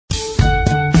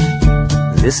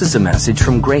This is a message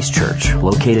from Grace Church,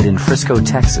 located in Frisco,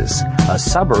 Texas, a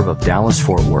suburb of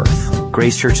Dallas-Fort Worth.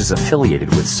 Grace Church is affiliated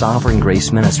with Sovereign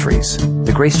Grace Ministries.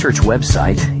 The Grace Church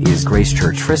website is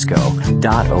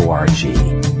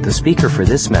gracechurchfrisco.org. The speaker for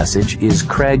this message is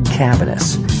Craig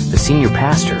Cavanis, the senior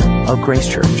pastor of Grace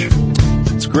Church.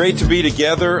 It's great to be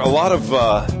together. A lot of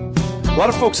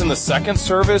folks in the second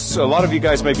service. A lot of you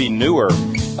guys may be newer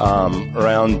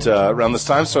around this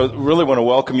time, so really want to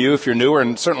welcome you if you're newer,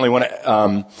 and certainly want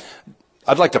to.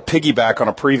 I'd like to piggyback on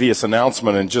a previous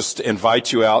announcement and just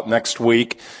invite you out next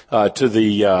week to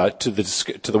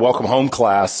the Welcome Home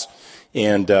class.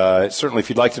 And certainly, if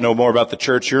you'd like to know more about the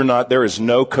church, there is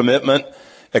no commitment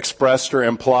expressed or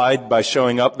implied by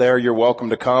showing up there. You're welcome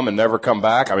to come and never come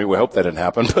back. I mean, we hope that didn't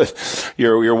happen, but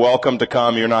you're welcome to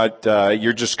come.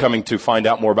 You're just coming to find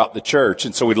out more about the church.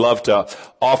 And so we'd love to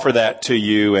offer that to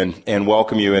you and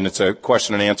welcome you. And it's a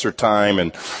question and answer time.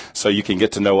 And so you can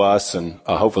get to know us, and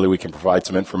hopefully we can provide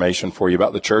some information for you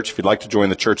about the church. If you'd like to join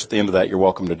the church at the end of that, you're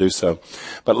welcome to do so.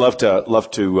 But love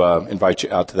to invite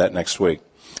you out to that next week.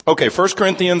 Okay. 1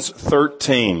 Corinthians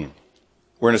 13.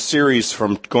 We're in a series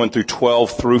from going through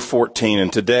 12 through 14,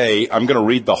 and today I'm going to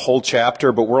read the whole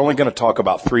chapter, but we're only going to talk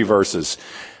about 3 verses.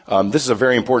 This is a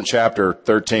very important chapter,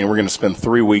 13. We're going to spend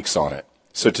 3 weeks on it.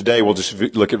 So today we'll just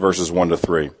look at verses 1 to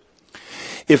 3.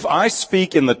 If I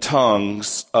speak in the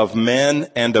tongues of men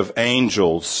and of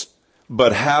angels,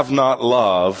 but have not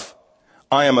love,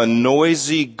 I am a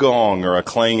noisy gong or a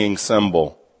clanging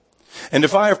cymbal. And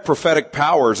if I have prophetic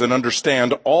powers and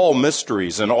understand all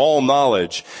mysteries and all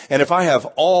knowledge, and if I have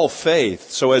all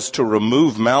faith so as to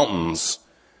remove mountains,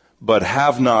 but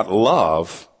have not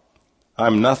love,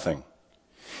 I'm nothing.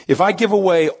 If I give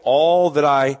away all that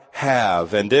I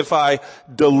have, and if I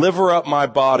deliver up my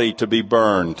body to be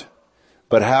burned,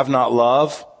 but have not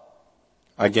love,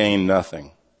 I gain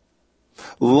nothing.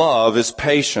 Love is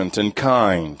patient and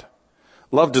kind.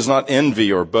 Love does not envy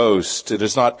or boast. It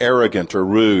is not arrogant or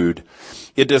rude.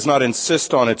 It does not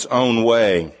insist on its own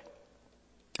way.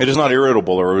 It is not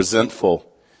irritable or resentful.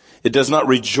 It does not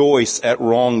rejoice at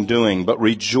wrongdoing, but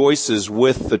rejoices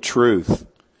with the truth.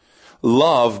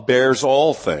 Love bears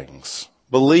all things,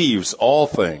 believes all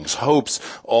things, hopes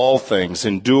all things,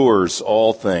 endures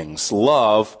all things.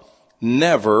 Love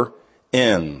never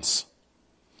ends.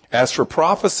 As for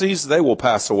prophecies, they will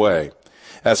pass away.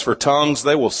 As for tongues,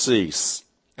 they will cease.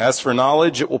 As for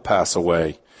knowledge, it will pass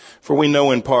away. For we know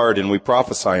in part and we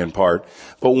prophesy in part.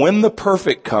 But when the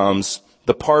perfect comes,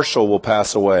 the partial will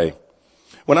pass away.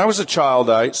 When I was a child,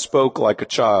 I spoke like a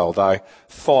child. I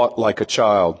thought like a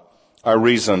child. I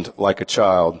reasoned like a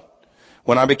child.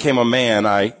 When I became a man,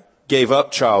 I gave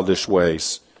up childish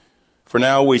ways. For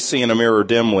now we see in a mirror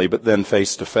dimly, but then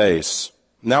face to face.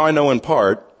 Now I know in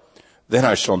part, then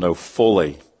I shall know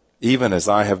fully, even as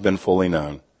I have been fully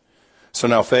known. So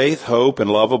now faith, hope,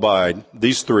 and love abide,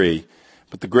 these 3,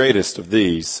 but the greatest of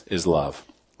these is love.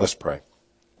 Let's pray.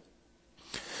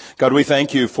 God, we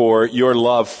thank you for your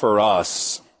love for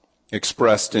us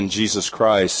expressed in Jesus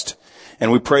Christ.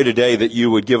 And we pray today that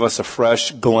you would give us a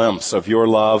fresh glimpse of your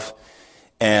love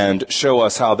and show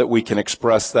us how that we can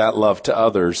express that love to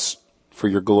others for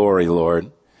your glory, Lord.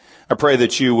 I pray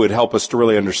that you would help us to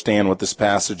really understand what this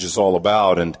passage is all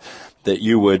about, and that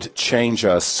you would change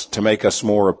us to make us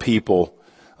more a people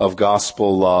of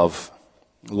gospel love.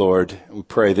 Lord, we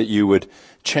pray that you would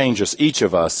change us, each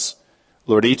of us.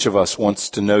 Lord, each of us wants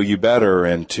to know you better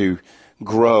and to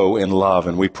grow in love.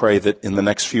 And we pray that in the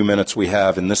next few minutes we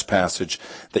have in this passage,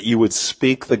 that you would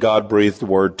speak the God-breathed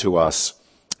word to us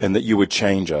and that you would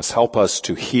change us. Help us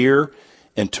to hear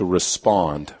and to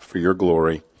respond for your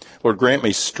glory. Lord, grant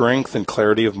me strength and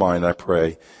clarity of mind, I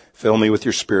pray. Fill me with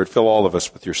your Spirit. Fill all of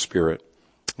us with your Spirit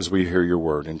as we hear your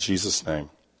word. In Jesus'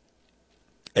 name,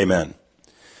 amen.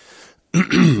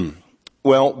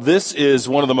 Well, this is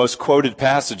one of the most quoted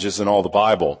passages in all the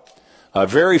Bible. A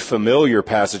very familiar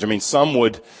passage. I mean, some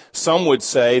would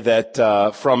say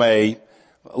that from a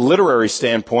literary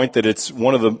standpoint that it's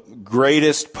one of the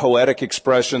greatest poetic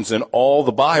expressions in all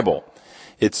the Bible.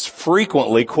 It's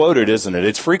frequently quoted, isn't it?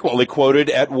 It's frequently quoted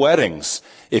at weddings.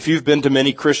 If you've been to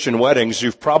many Christian weddings,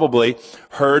 you've probably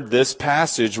heard this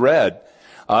passage read.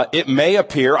 It may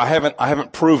appear, I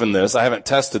haven't proven this, I haven't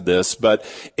tested this, but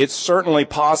it's certainly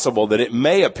possible that it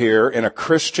may appear in a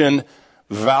Christian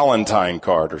Valentine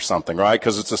card or something, right?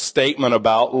 Because it's a statement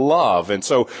about love. And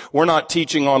so we're not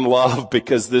teaching on love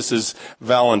because this is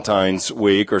Valentine's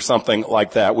week or something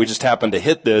like that. We just happen to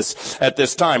hit this at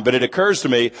this time. But it occurs to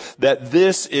me that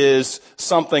this is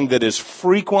something that is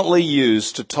frequently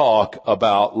used to talk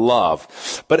about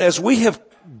love. But as we have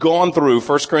gone through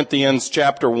 1 Corinthians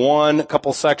chapter 1, a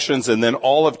couple sections, and then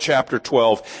all of chapter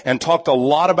 12, and talked a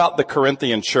lot about the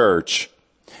Corinthian church.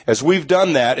 As we've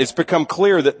done that, it's become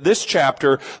clear that this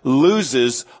chapter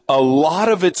loses a lot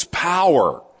of its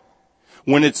power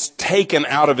when it's taken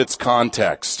out of its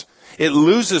context. It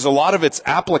loses a lot of its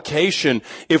application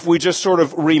if we just sort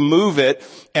of remove it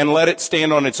and let it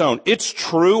stand on its own. It's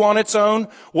true on its own.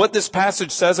 What this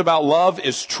passage says about love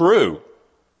is true.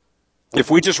 If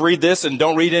we just read this and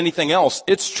don't read anything else,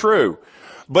 it's true.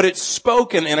 But it's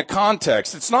spoken in a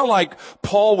context. It's not like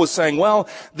Paul was saying, well,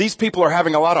 these people are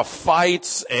having a lot of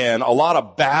fights and a lot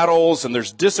of battles and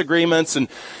there's disagreements and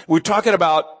we're talking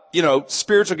about,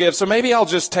 spiritual gifts. So maybe I'll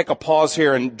just take a pause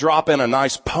here and drop in a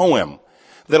nice poem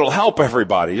that'll help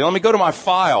everybody. Let me go to my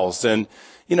files and,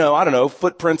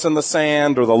 Footprints in the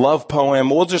Sand or the love poem.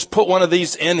 We'll just put one of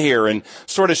these in here and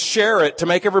sort of share it to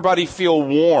make everybody feel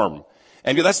warm.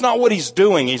 And that's not what he's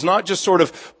doing. He's not just sort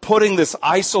of putting this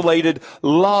isolated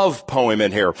love poem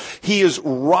in here. He is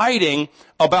writing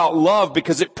about love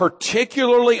because it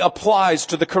particularly applies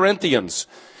to the Corinthians.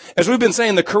 As we've been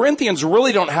saying, the Corinthians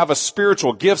really don't have a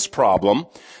spiritual gifts problem.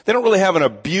 They don't really have an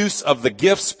abuse of the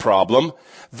gifts problem.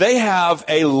 They have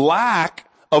a lack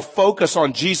of focus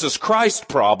on Jesus Christ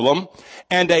problem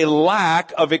and a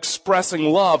lack of expressing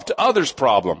love to others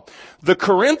problem. The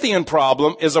Corinthian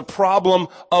problem is a problem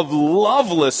of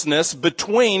lovelessness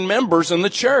between members in the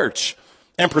church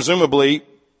and presumably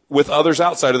with others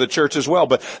outside of the church as well.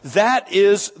 But that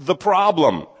is the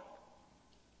problem.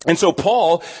 And so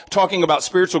Paul, talking about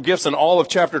spiritual gifts in all of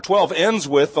chapter 12, ends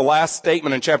with the last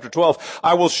statement in chapter 12.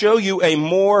 I will show you a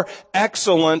more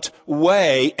excellent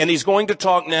way. And he's going to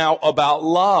talk now about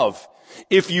love.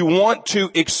 If you want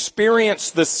to experience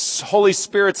the Holy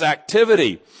Spirit's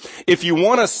activity, if you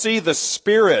want to see the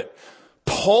Spirit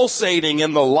pulsating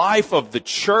in the life of the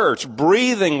church,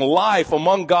 breathing life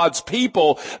among God's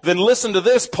people, then listen to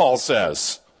this, Paul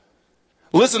says.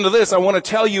 Listen to this. I want to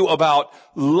tell you about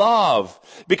love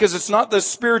because it's not the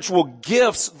spiritual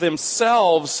gifts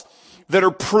themselves that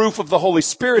are proof of the Holy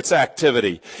Spirit's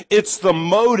activity. It's the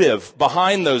motive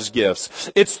behind those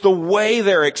gifts. It's the way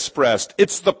they're expressed.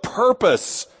 It's the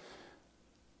purpose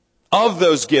of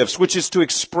those gifts, which is to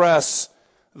express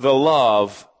the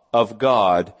love of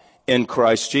God in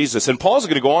Christ Jesus. And Paul's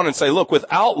going to go on and say, look,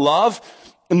 without love,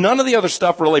 none of the other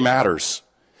stuff really matters.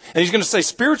 And he's going to say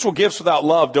spiritual gifts without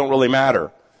love don't really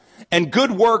matter. And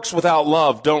good works without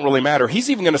love don't really matter. He's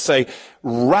even going to say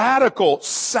radical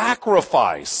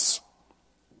sacrifice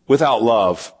without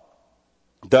love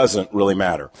doesn't really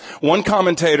matter. One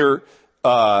commentator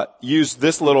used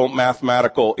this little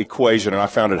mathematical equation, and I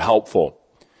found it helpful.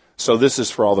 So this is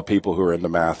for all the people who are into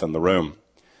math in the room.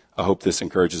 I hope this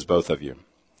encourages both of you.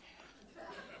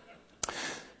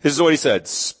 This is what he said.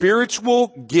 Spiritual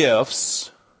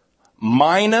gifts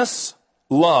minus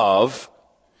love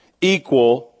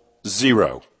equal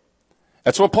 0.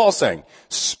 That's what Paul's saying.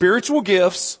 Spiritual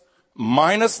gifts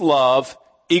minus love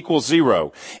equals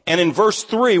 0. And in verse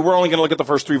 3, we're only going to look at the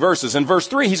first 3 verses. In verse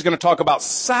 3, he's going to talk about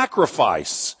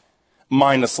sacrifice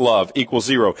minus love equals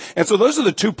 0. And so those are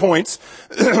the 2 points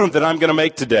that I'm going to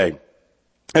make today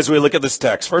as we look at this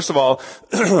text. First of all,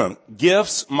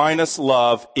 gifts minus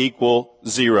love equal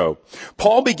 0.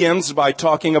 Paul begins by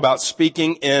talking about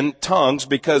speaking in tongues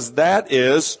because that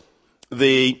is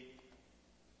the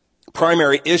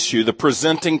primary issue, the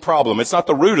presenting problem. It's not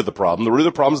the root of the problem. The root of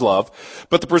the problem is love.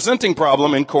 But the presenting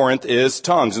problem in Corinth is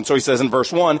tongues. And so he says in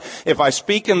verse 1, if I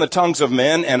speak in the tongues of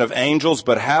men and of angels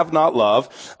but have not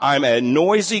love, I'm a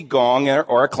noisy gong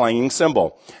or a clanging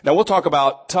cymbal. Now we'll talk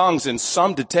about tongues in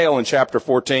some detail in chapter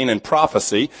 14 and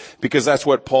prophecy because that's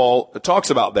what Paul talks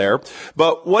about there.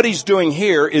 But what he's doing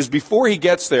here is before he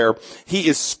gets there, he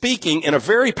is speaking in a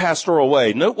very pastoral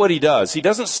way. Note what he does. He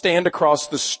doesn't stand across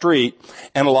the street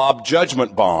and lob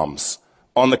judgment bombs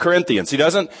on the Corinthians. He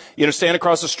doesn't, stand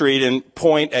across the street and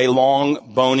point a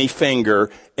long, bony finger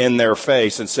in their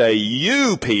face and say,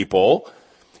 you people.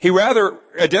 He rather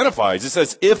identifies. It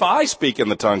says, if I speak in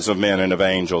the tongues of men and of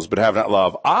angels, but have not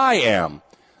love, I am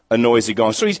a noisy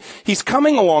gong. So he's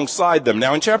coming alongside them.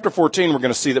 Now in chapter 14, we're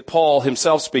going to see that Paul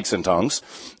himself speaks in tongues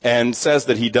and says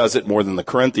that he does it more than the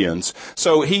Corinthians.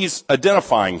 So he's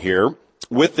identifying here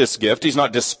with this gift. He's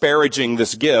not disparaging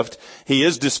this gift. He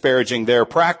is disparaging their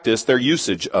practice, their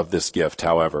usage of this gift,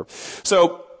 however.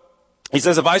 So he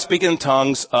says, if I speak in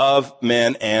tongues of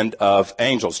men and of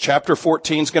angels. Chapter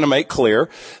 14 is going to make clear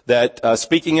that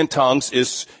speaking in tongues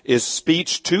is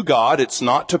speech to God. It's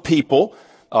not to people.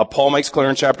 Paul makes clear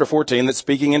in chapter 14 that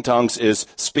speaking in tongues is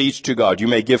speech to God. You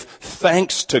may give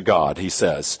thanks to God, he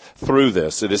says, through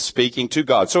this. It is speaking to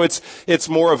God. So it's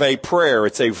more of a prayer.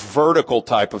 It's a vertical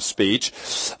type of speech.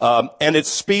 And it's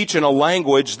speech in a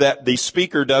language that the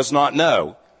speaker does not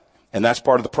know. And that's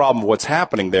part of the problem of what's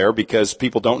happening there, because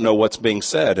people don't know what's being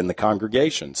said in the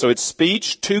congregation. So it's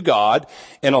speech to God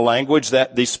in a language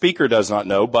that the speaker does not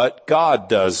know, but God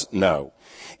does know.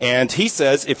 And he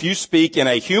says, if you speak in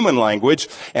a human language,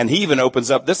 and he even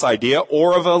opens up this idea,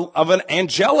 or of an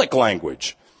angelic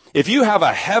language. If you have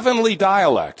a heavenly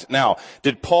dialect. Now,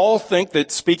 did Paul think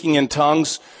that speaking in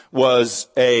tongues was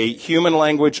a human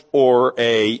language or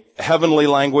a heavenly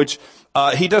language?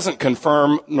 He doesn't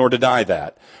confirm nor deny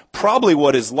that. Probably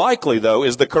what is likely, though,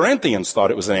 is the Corinthians thought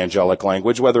it was an angelic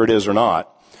language, whether it is or not.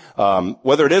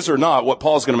 Whether it is or not, what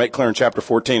Paul's going to make clear in chapter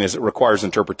 14 is it requires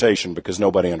interpretation because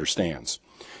nobody understands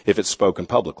if it's spoken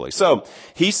publicly. So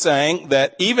he's saying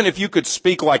that even if you could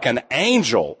speak like an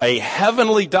angel, a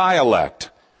heavenly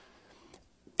dialect,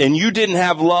 and you didn't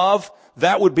have love,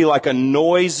 that would be like a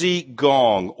noisy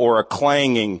gong or a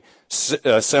clanging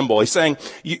cymbal. He's saying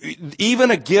even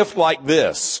a gift like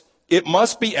this, it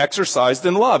must be exercised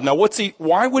in love. Now,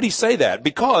 why would he say that?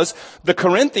 Because the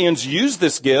Corinthians used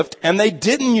this gift and they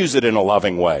didn't use it in a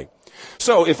loving way.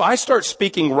 So if I start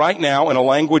speaking right now in a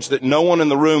language that no one in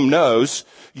the room knows,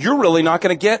 you're really not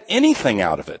going to get anything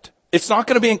out of it. It's not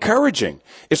going to be encouraging.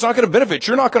 It's not going to benefit.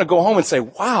 You're not going to go home and say,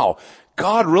 wow,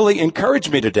 God really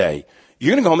encouraged me today.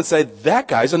 You're going to go home and say, that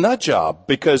guy's a nut job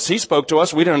because he spoke to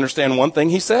us. We didn't understand one thing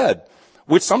he said,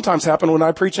 which sometimes happens when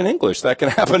I preach in English. That can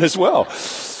happen as well.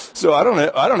 So I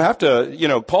don't have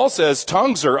to, Paul says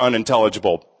tongues are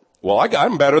unintelligible. Well,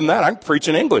 I'm better than that. I can preach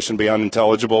in English and be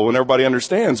unintelligible when everybody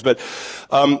understands. But,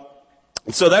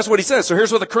 so that's what he says. So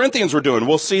here's what the Corinthians were doing.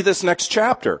 We'll see this next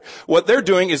chapter. What they're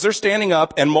doing is they're standing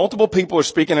up and multiple people are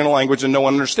speaking in a language and no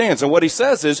one understands. And what he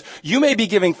says is, you may be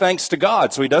giving thanks to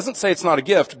God. So he doesn't say it's not a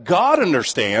gift. God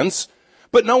understands,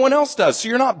 but no one else does. So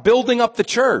you're not building up the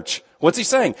church. What's he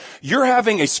saying? You're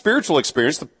having a spiritual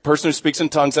experience. The person who speaks in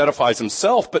tongues edifies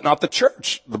himself, but not the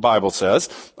church, the Bible says,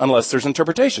 unless there's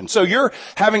interpretation. So you're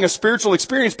having a spiritual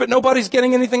experience, but nobody's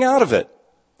getting anything out of it.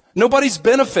 Nobody's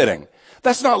benefiting.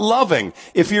 That's not loving.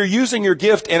 If you're using your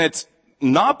gift and it's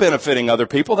not benefiting other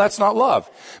people, that's not love.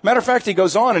 Matter of fact, he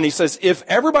goes on and he says, if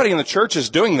everybody in the church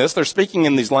is doing this, they're speaking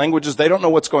in these languages, they don't know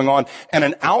what's going on, and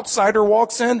an outsider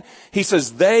walks in, he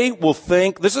says they will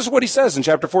think, this is what he says in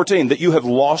chapter 14, that you have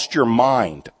lost your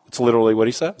mind. It's literally what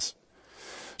he says.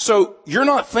 So you're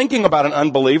not thinking about an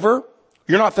unbeliever.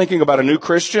 You're not thinking about a new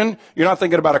Christian. You're not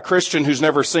thinking about a Christian who's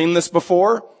never seen this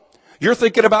before. You're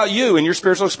thinking about you and your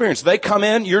spiritual experience. They come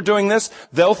in, you're doing this,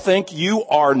 they'll think you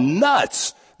are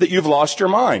nuts, that you've lost your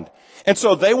mind. And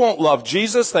so they won't love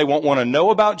Jesus. They won't want to know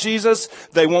about Jesus.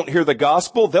 They won't hear the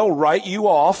gospel. They'll write you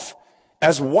off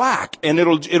as whack, and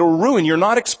it'll ruin. You're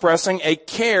not expressing a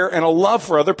care and a love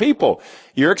for other people.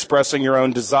 You're expressing your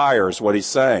own desires, what he's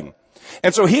saying.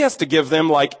 And so he has to give them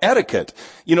like etiquette.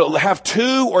 Have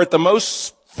 2 or at the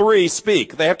most 3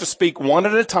 speak. They have to speak one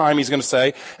at a time, he's going to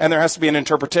say, and there has to be an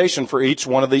interpretation for each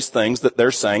one of these things that they're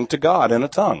saying to God in a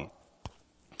tongue.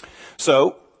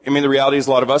 So, the reality is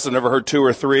a lot of us have never heard 2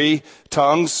 or 3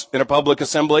 tongues in a public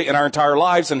assembly in our entire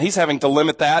lives, and he's having to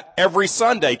limit that every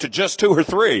Sunday to just 2 or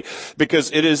 3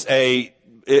 because it is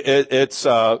it's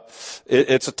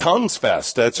a tongues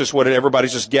fest. That's just what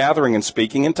everybody's just gathering and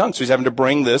speaking in tongues. So he's having to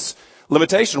bring this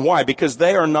limitation. Why? Because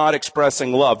they are not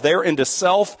expressing love. They're into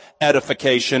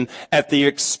self-edification at the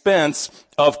expense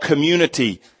of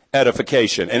community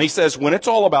edification. And he says when it's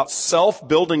all about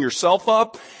building yourself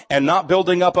up and not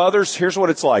building up others, here's what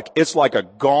it's like. It's like a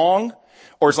gong,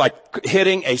 or it's like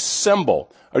hitting a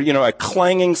cymbal, or, a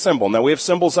clanging cymbal. Now we have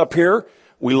cymbals up here.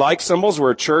 We like cymbals.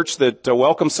 We're a church that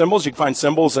welcomes cymbals. You can find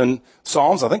cymbals in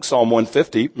Psalms. I think Psalm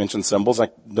 150 mentions cymbals. I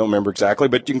don't remember exactly,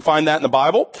 but you can find that in the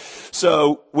Bible.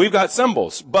 So we've got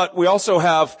cymbals, but we also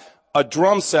have a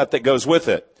drum set that goes with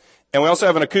it. And we also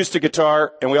have an acoustic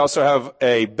guitar, and we also have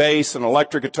a bass, an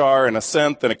electric guitar, and a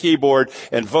synth, and a keyboard,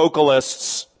 and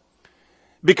vocalists.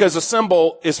 Because a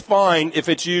cymbal is fine if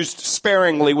it's used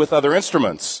sparingly with other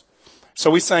instruments.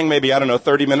 So we sang maybe,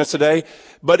 30 minutes a day.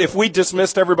 But if we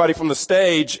dismissed everybody from the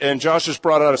stage, and Josh just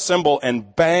brought out a cymbal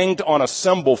and banged on a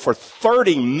cymbal for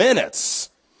 30 minutes,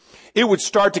 it would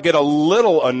start to get a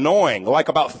little annoying, like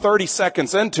about 30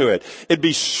 seconds into it. It'd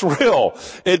be shrill.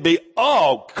 It'd be,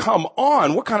 oh, come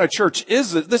on. What kind of church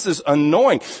is it? This is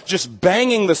annoying. Just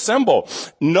banging the cymbal.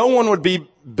 No one would be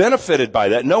benefited by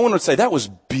that. No one would say, that was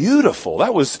beautiful.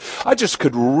 I just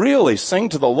could really sing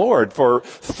to the Lord for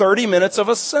 30 minutes of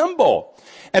a cymbal.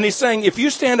 And he's saying, if you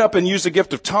stand up and use the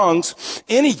gift of tongues,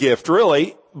 any gift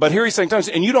really, but here he's saying tongues,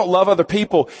 and you don't love other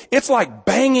people, it's like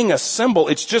banging a cymbal.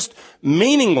 It's just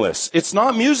meaningless. It's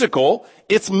not musical.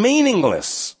 It's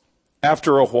meaningless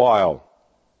after a while.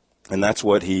 And that's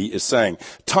what he is saying.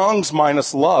 Tongues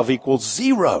minus love equals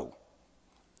zero.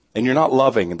 And you're not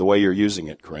loving the way you're using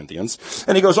it, Corinthians.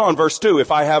 And he goes on, verse 2,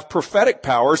 if I have prophetic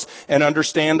powers and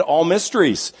understand all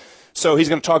mysteries. So he's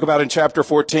going to talk about in chapter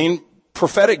 14,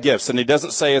 prophetic gifts. And he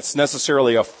doesn't say it's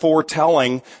necessarily a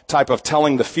foretelling type of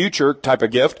telling the future type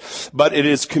of gift, but it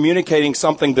is communicating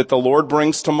something that the Lord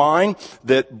brings to mind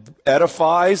that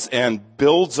edifies and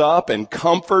builds up and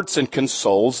comforts and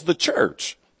consoles the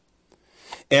church.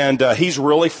 And he's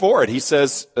really for it. He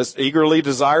says, eagerly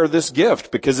desire this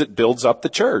gift because it builds up the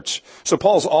church. So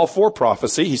Paul's all for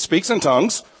prophecy. He speaks in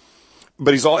tongues,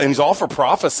 but he's all for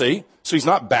prophecy. So he's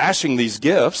not bashing these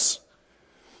gifts.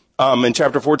 In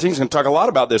chapter 14, he's going to talk a lot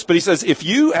about this. But he says, if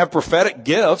you have prophetic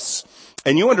gifts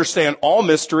and you understand all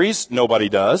mysteries, nobody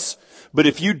does. But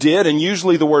if you did, and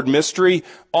usually the word mystery,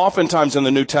 oftentimes in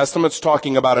the New Testament, it's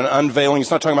talking about an unveiling.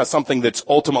 It's not talking about something that's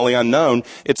ultimately unknown.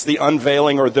 It's the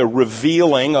unveiling or the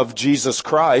revealing of Jesus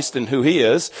Christ and who he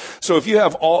is. So if you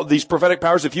have all these prophetic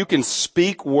powers, if you can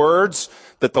speak words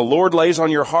that the Lord lays on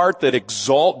your heart that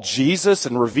exalt Jesus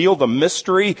and reveal the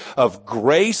mystery of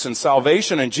grace and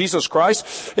salvation in Jesus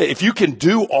Christ, if you can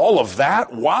do all of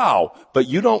that, wow. But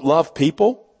you don't love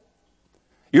people.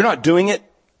 You're not doing it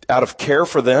out of care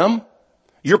for them.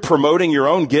 You're promoting your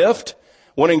own gift,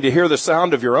 wanting to hear the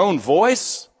sound of your own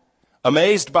voice,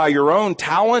 amazed by your own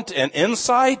talent and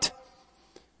insight.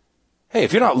 Hey,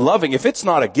 if you're not loving, if it's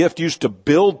not a gift used to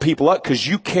build people up because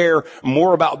you care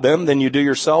more about them than you do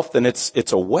yourself, then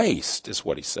it's a waste, is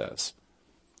what he says.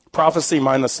 Prophecy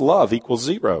minus love equals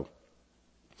zero.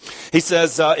 He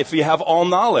says, if you have all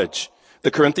knowledge, the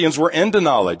Corinthians were into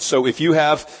knowledge. So if you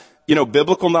have,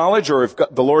 biblical knowledge, or if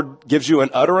the Lord gives you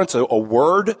an utterance, a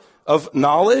word of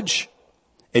knowledge,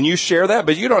 and you share that,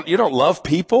 but you don't love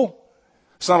people,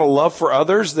 it's not a love for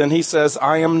others, then he says,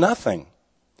 I am nothing.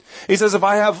 He says, if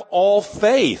I have all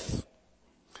faith,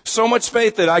 so much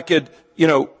faith that I could,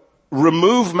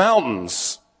 remove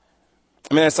mountains.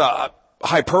 I mean, that's a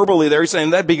hyperbole there. He's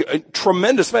saying that'd be a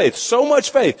tremendous faith. So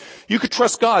much faith. You could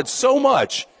trust God so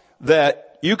much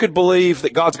that you could believe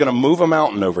that God's going to move a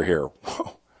mountain over here.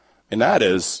 And that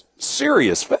is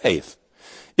serious faith.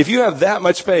 If you have that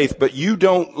much faith, but you're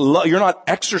not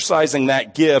exercising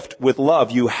that gift with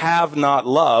love, you have not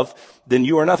love, then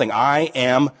you are nothing. I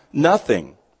am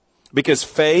nothing. Because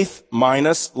faith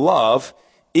minus love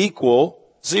equal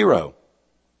zero.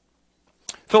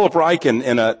 Philip Ryken,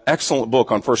 in an excellent book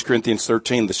on 1 Corinthians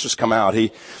 13 that's just come out,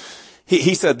 he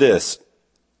said this,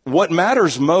 what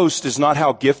matters most is not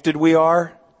how gifted we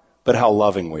are, but how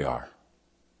loving we are.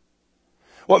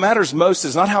 What matters most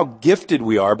is not how gifted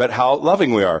we are, but how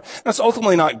loving we are. That's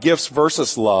ultimately not gifts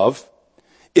versus love.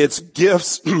 It's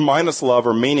gifts minus love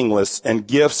are meaningless, and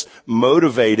gifts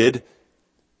motivated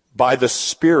by the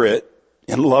Spirit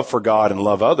and love for God and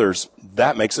love others.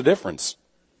 That makes a difference.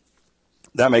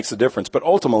 That makes a difference. But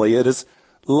ultimately it is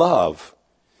love.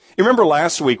 You remember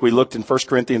last week we looked in 1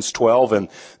 Corinthians 12 and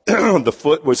the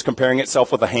foot was comparing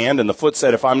itself with a hand, and the foot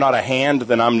said, if I'm not a hand,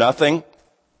 then I'm nothing.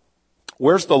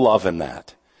 Where's the love in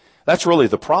that? That's really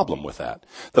the problem with that.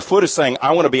 The foot is saying,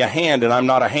 I want to be a hand and I'm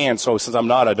not a hand. So since I'm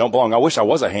not, I don't belong. I wish I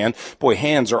was a hand. Boy,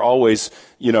 hands are always,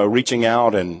 reaching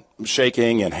out and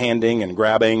shaking and handing and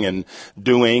grabbing and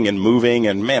doing and moving.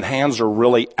 And man, hands are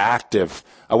really active.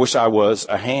 I wish I was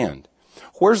a hand.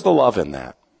 Where's the love in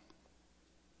that?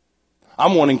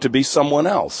 I'm wanting to be someone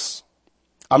else.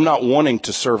 I'm not wanting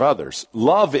to serve others.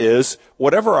 Love is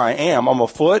whatever I am, I'm a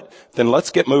foot, then let's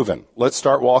get moving. Let's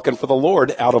start walking for the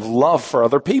Lord out of love for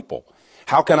other people.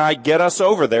 How can I get us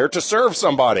over there to serve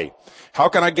somebody? How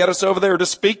can I get us over there to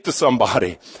speak to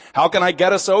somebody? How can I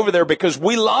get us over there because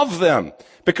we love them?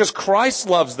 Because Christ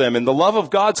loves them and the love of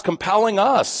God's compelling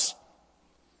us.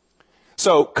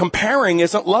 So comparing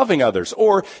isn't loving others.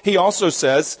 Or he also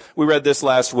says, we read this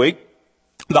last week,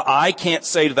 the eye can't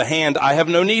say to the hand, I have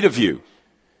no need of you.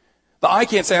 The eye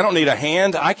can't say, I don't need a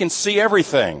hand. I can see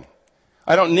everything.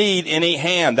 I don't need any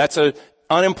hand. That's an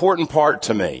unimportant part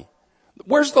to me.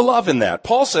 Where's the love in that?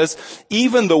 Paul says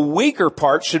even the weaker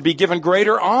parts should be given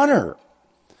greater honor.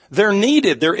 They're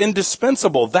needed. They're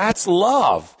indispensable. That's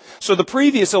love. So the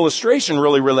previous illustration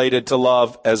really related to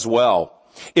love as well.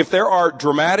 If there are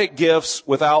dramatic gifts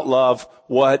without love,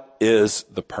 what is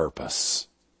the purpose?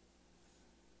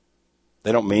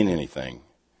 They don't mean anything.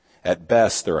 At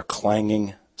best, they're a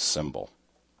clanging cymbal.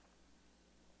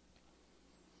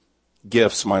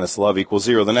 gifts minus love equals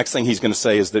 0. The next thing he's going to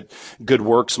say is that good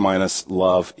works minus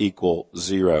love equal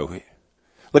 0.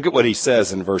 Look at what he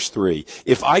says in verse 3.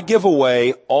 If I give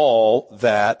away all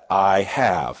that I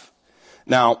have.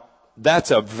 Now,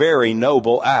 that's a very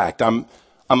noble act. I'm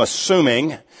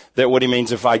assuming that what he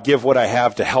means if I give what I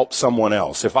have to help someone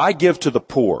else. If I give to the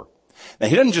poor. Now,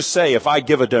 he doesn't just say if I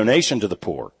give a donation to the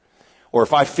poor, or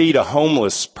if I feed a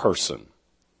homeless person,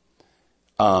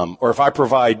 or if I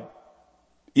provide,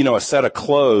 a set of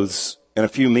clothes and a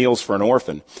few meals for an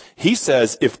orphan. He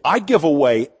says if I give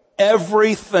away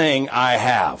everything I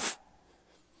have,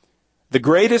 the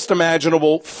greatest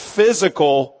imaginable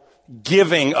physical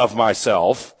giving of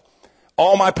myself,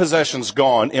 all my possessions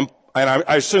gone, and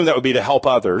I assume that would be to help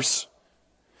others,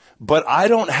 but I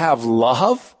don't have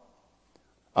love,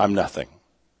 I'm nothing.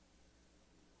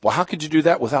 Well, how could you do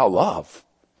that without love?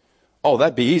 Oh,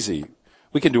 that'd be easy.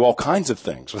 We can do all kinds of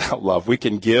things without love. We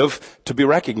can give to be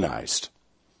recognized.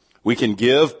 We can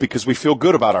give because we feel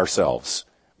good about ourselves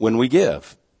when we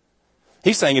give.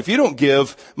 He's saying if you don't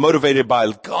give motivated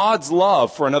by God's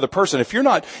love for another person, if you're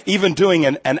not even doing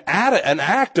an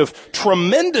act of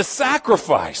tremendous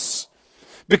sacrifice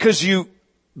because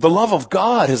the love of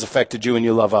God has affected you and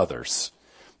you love others,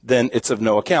 then it's of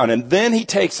no account. And then he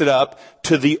takes it up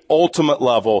to the ultimate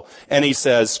level, and he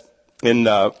says in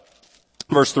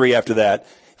verse 3 after that,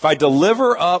 if I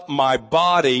deliver up my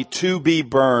body to be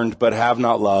burned but have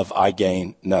not love, I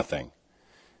gain nothing.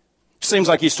 Seems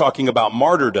like he's talking about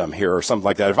martyrdom here or something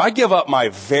like that. If I give up my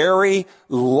very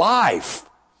life,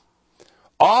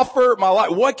 offer my life,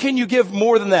 what can you give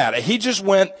more than that? He just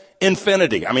went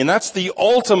infinity. I mean, that's the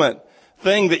ultimate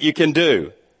thing that you can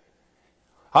do.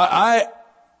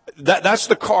 That's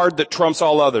the card that trumps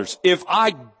all others. If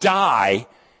I die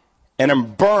and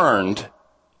am burned,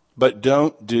 but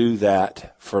don't do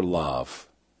that for love,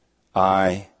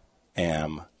 I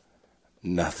am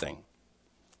nothing.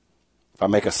 If I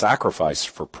make a sacrifice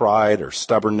for pride or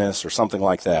stubbornness or something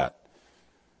like that,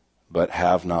 but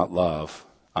have not love,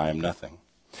 I am nothing.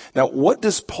 Now, what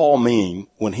does Paul mean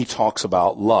when he talks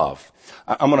about love?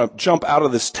 I'm going to jump out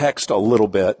of this text a little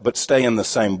bit, but stay in the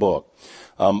same book.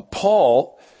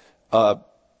 Paul,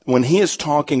 when he is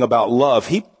talking about love,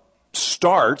 he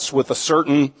starts with a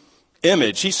certain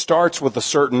image. He starts with a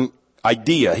certain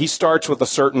idea. He starts with a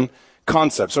certain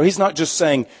concept. So he's not just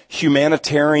saying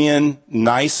humanitarian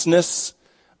niceness.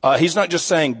 He's not just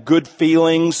saying good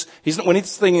feelings. When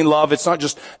he's thinking love, it's not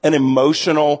just an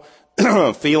emotional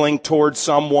feeling towards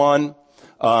someone.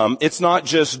 It's not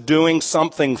just doing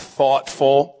something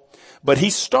thoughtful. But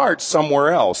he starts somewhere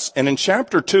else. And in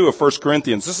chapter 2 of 1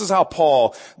 Corinthians, this is how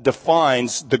Paul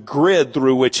defines the grid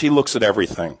through which he looks at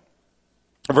everything.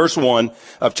 Verse 1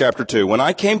 of chapter 2, when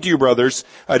I came to you, brothers,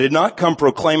 I did not come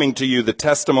proclaiming to you the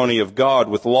testimony of God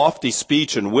with lofty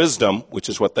speech and wisdom, which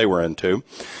is what they were into,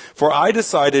 for I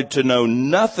decided to know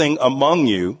nothing among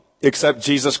you except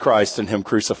Jesus Christ and him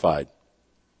crucified.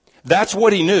 That's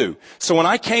what he knew. So when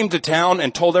I came to town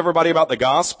and told everybody about the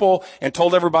gospel and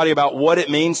told everybody about what it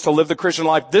means to live the Christian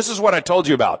life, this is what I told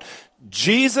you about.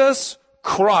 Jesus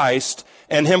Christ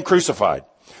and him crucified.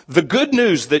 The good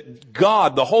news that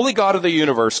God, the holy God of the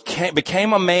universe,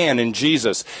 became a man in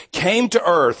Jesus, came to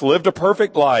earth, lived a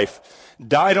perfect life,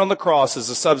 died on the cross as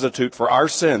a substitute for our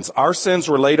sins. Our sins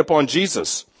were laid upon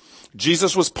Jesus.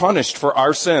 Jesus was punished for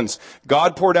our sins.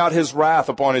 God poured out his wrath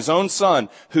upon his own son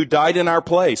who died in our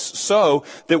place so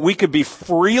that we could be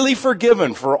freely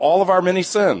forgiven for all of our many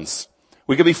sins.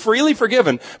 We could be freely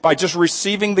forgiven by just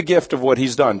receiving the gift of what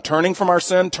he's done. Turning from our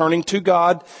sin, turning to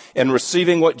God, and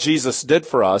receiving what Jesus did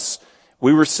for us,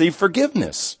 we receive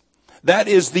forgiveness. That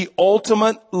is the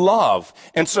ultimate love.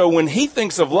 And so when he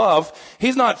thinks of love,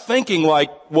 he's not thinking like,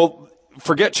 well,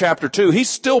 forget chapter 2. He's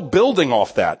still building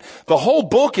off that. The whole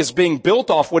book is being built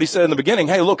off what he said in the beginning.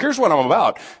 Hey, look, here's what I'm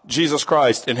about. Jesus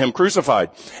Christ and him crucified.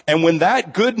 And when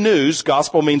that good news,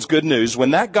 gospel means good news,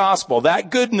 when that gospel, that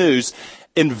good news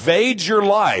invades your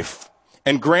life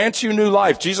and grants you new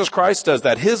life, Jesus Christ does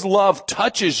that. His love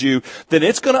touches you, then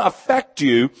it's going to affect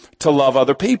you to love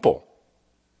other people.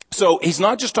 So he's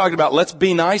not just talking about let's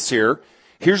be nice here.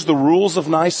 Here's the rules of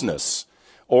niceness.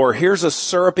 Or here's a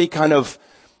syrupy kind of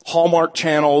Hallmark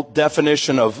Channel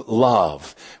definition of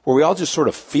love, where we all just sort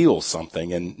of feel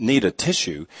something and need a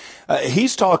tissue.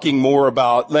 He's talking more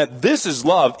about that this is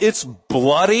love. It's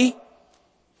bloody.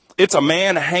 It's a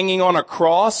man hanging on a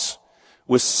cross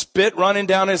with spit running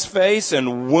down his face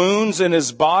and wounds in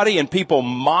his body and people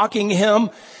mocking him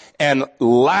and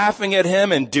laughing at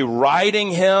him and deriding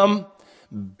him,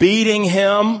 beating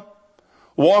him,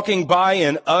 walking by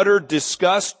in utter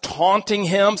disgust, taunting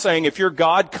him, saying, if you're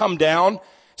God, come down,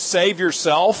 save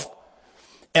yourself.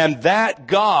 And that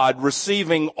God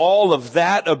receiving all of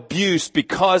that abuse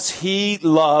because he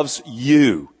loves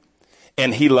you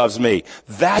and he loves me.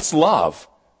 That's love.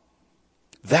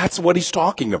 That's what he's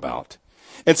talking about.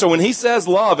 And so when he says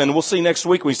love, and we'll see next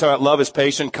week when he's talking about love is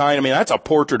patient, kind, I mean, that's a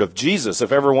portrait of Jesus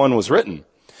if ever one was written.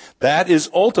 That is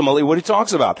ultimately what he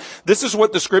talks about. This is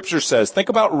what the scripture says. Think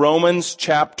about Romans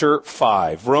chapter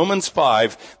 5. Romans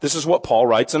 5, this is what Paul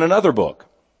writes in another book.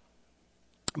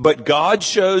 But God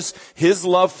shows his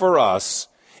love for us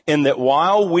in that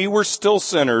while we were still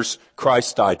sinners,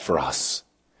 Christ died for us.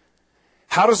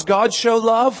 How does God show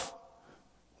love?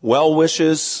 Well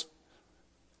wishes.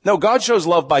 No, God shows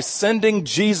love by sending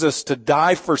Jesus to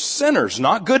die for sinners,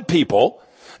 not good people,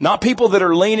 not people that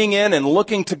are leaning in and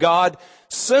looking to God,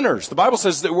 sinners. The Bible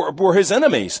says that we're his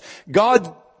enemies.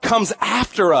 God comes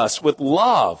after us with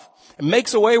love and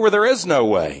makes a way where there is no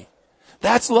way.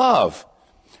 That's love.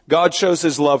 God shows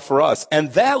his love for us.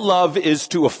 And that love is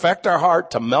to affect our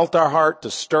heart, to melt our heart,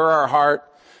 to stir our heart,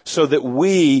 so that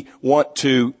we want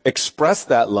to express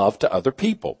that love to other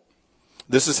people.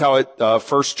 This is how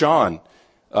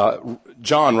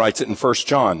John writes it in 1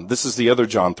 John. This is the other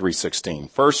John 3:16.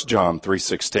 1 John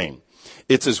 3:16.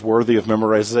 It's as worthy of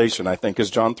memorization, I think,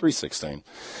 as John 3:16.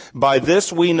 By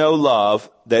this we know love,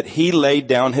 that he laid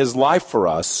down his life for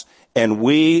us, and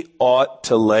we ought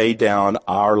to lay down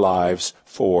our lives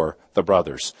for the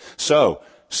brothers. So,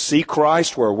 see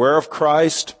Christ, we're aware of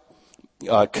Christ,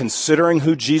 considering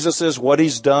who Jesus is, what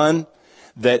he's done,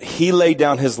 that he laid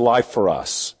down his life for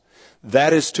us.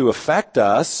 That is to affect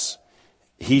us.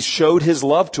 He showed his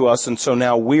love to us, and so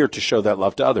now we're to show that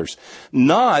love to others.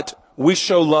 Not we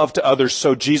show love to others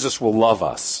so Jesus will love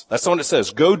us. That's not what it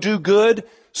says. Go do good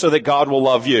so that God will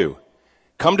love you.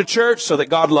 Come to church so that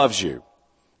God loves you.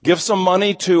 Give some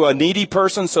money to a needy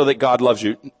person so that God loves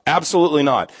you. Absolutely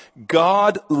not.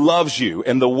 God loves you.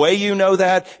 And the way you know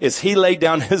that is he laid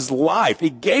down his life.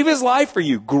 He gave his life for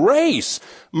you. Grace,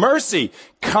 mercy,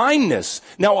 kindness.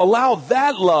 Now allow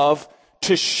that love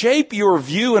to shape your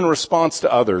view and response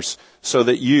to others so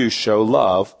that you show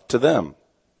love to them.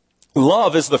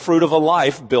 Love is the fruit of a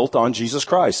life built on Jesus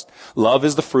Christ. Love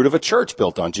is the fruit of a church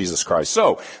built on Jesus Christ.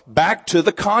 So, back to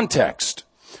the context.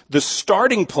 The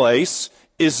starting place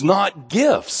is not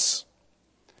gifts.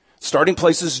 Starting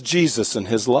place is Jesus and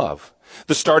his love.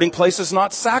 The starting place is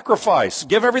not sacrifice.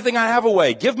 Give everything I have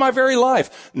away. Give my very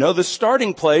life. No, the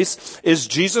starting place is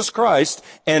Jesus Christ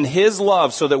and his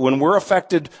love so that when we're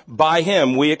affected by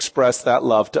him, we express that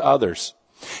love to others.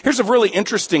 Here's a really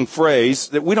interesting phrase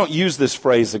that we don't use this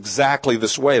phrase exactly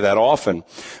this way that often.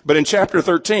 But in chapter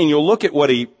 13, you'll look at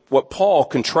what Paul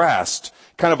contrasts,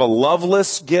 kind of a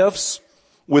loveless gifts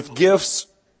with gifts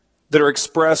that are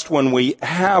expressed when we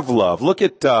have love. Look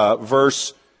at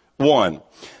verse 1.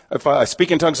 If I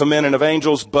speak in tongues of men and of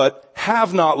angels, but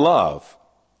have not love.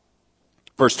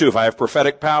 Verse 2, if I have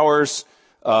prophetic powers,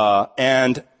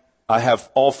 and I have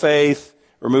all faith,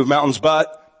 remove mountains,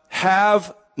 but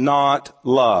have not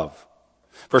love.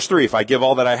 Verse 3, if I give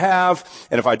all that I have,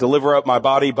 and if I deliver up my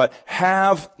body, but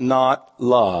have not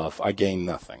love, I gain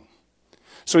nothing.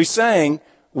 So he's saying,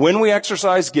 when we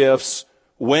exercise gifts,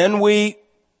 when we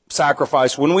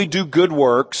sacrifice, when we do good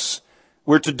works,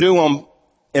 we're to do them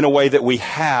in a way that we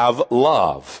have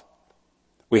love.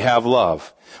 We have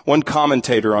love. One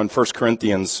commentator on 1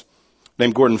 Corinthians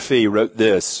named Gordon Fee wrote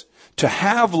this: to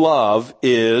have love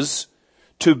is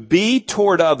to be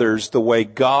toward others the way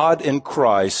God in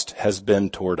Christ has been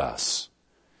toward us.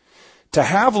 To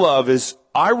have love is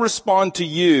I respond to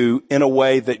you in a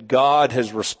way that God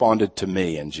has responded to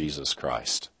me in Jesus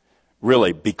Christ.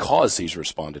 Really, because he's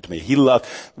responded to me.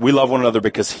 We love one another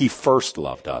because he first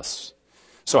loved us.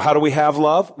 So how do we have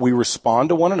love? We respond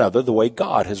to one another the way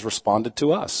God has responded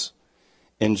to us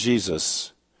in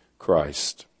Jesus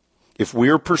Christ. If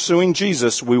we're pursuing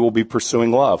Jesus, we will be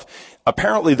pursuing love.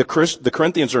 Apparently, the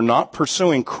Corinthians are not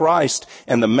pursuing Christ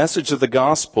and the message of the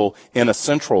gospel in a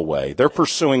central way. They're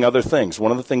pursuing other things.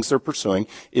 One of the things they're pursuing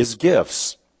is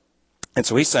gifts. And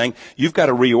so he's saying, you've got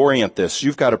to reorient this.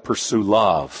 You've got to pursue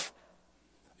love.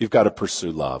 You've got to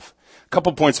pursue love. A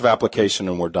couple points of application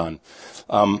and we're done.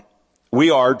 We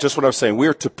are, just what I was saying, we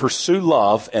are to pursue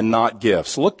love and not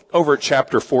gifts. Look over at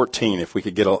chapter 14, if we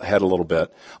could get ahead a little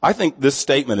bit. I think this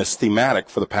statement is thematic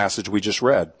for the passage we just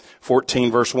read. 14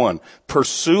 verse 1.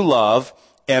 Pursue love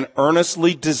and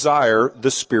earnestly desire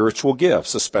the spiritual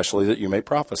gifts, especially that you may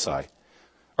prophesy.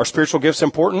 Are spiritual gifts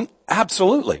important?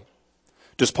 Absolutely.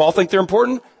 Does Paul think they're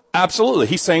important? Absolutely.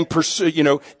 He's saying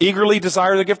pursue, eagerly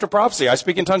desire the gift of prophecy. I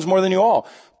speak in tongues more than you all.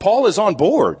 Paul is on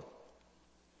board.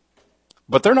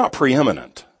 But they're not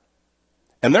preeminent.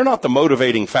 And they're not the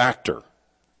motivating factor.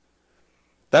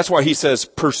 That's why he says,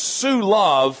 pursue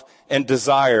love and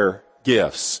desire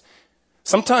gifts.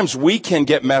 Sometimes we can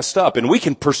get messed up and we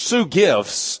can pursue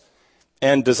gifts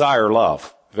and desire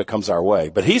love if it comes our way.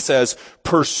 But he says,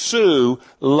 pursue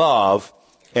love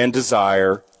and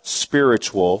desire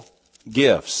spiritual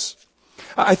gifts.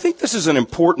 I think this is an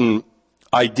important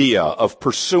idea of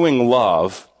pursuing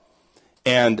love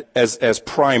and as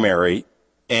primary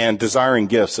and desiring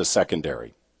gifts as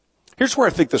secondary. Here's where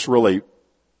I think this really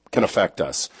can affect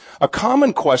us. A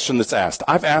common question that's asked,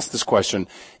 I've asked this question,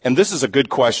 and this is a good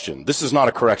question. This is not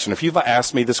a correction. If you've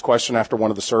asked me this question after one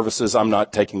of the services, I'm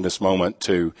not taking this moment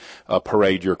to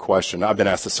parade your question. I've been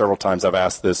asked this several times. I've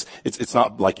asked this. It's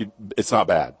not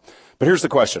bad. But here's the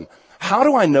question. How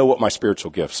do I know what my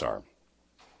spiritual gifts are?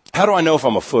 How do I know if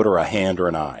I'm a foot or a hand or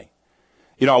an eye?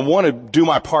 You know, I want to do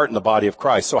my part in the body of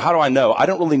Christ. So how do I know? I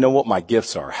don't really know what my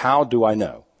gifts are. How do I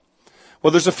know? Well,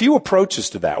 there's a few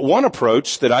approaches to that. One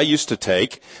approach that I used to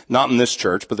take, not in this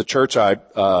church, but the church I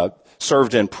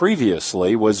served in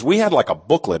previously, was we had like a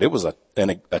booklet. It was a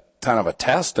kind of a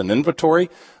test, an inventory,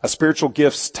 a spiritual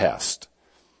gifts test.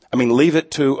 I mean, leave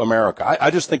it to America.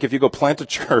 I just think if you go plant a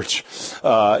church,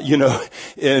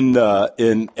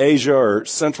 in Asia or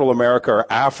Central America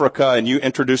or Africa, and you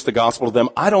introduce the gospel to them,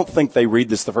 I don't think they read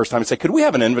this the first time and say, could we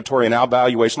have an inventory and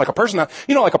evaluation, like a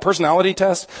personality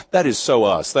test? That is so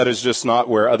us. That is just not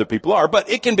where other people are, but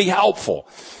it can be helpful.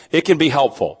 It can be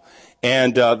helpful.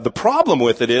 And the problem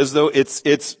with it is, though,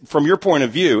 it's from your point of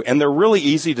view, and they're really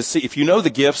easy to see. If you know the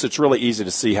gifts, it's really easy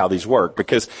to see how these work,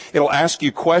 because it'll ask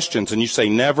you questions, and you say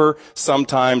never,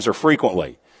 sometimes, or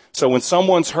frequently. So when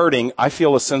someone's hurting, I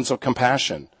feel a sense of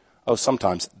compassion. Oh,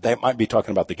 sometimes. They might be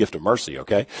talking about the gift of mercy,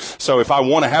 okay? So if I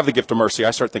want to have the gift of mercy, I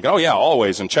start thinking, oh yeah,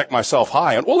 always, and check myself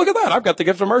high, and well, look at that, I've got the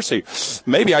gift of mercy.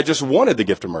 Maybe I just wanted the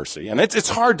gift of mercy. And it's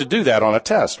hard to do that on a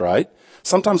test, right?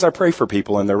 Sometimes I pray for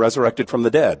people, and they're resurrected from the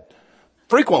dead.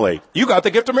 Frequently, you got the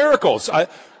gift of miracles.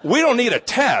 We don't need a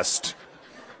test.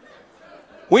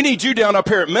 We need you down up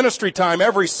here at ministry time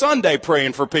every Sunday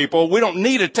praying for people. We don't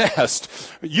need a test.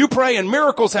 You pray and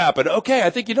miracles happen. Okay, I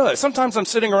think you know that. Sometimes I'm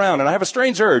sitting around and I have a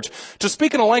strange urge to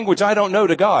speak in a language I don't know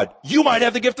to God. You might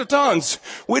have the gift of tongues.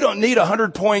 We don't need a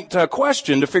 100-point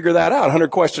question to figure that out,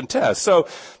 100-question test. So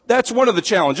that's one of the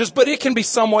challenges, but it can be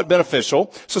somewhat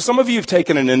beneficial. So some of you have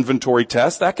taken an inventory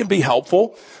test. That can be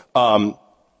helpful.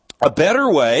 A better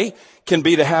way can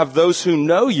be to have those who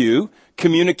know you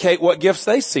communicate what gifts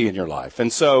they see in your life.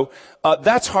 And so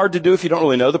that's hard to do if you don't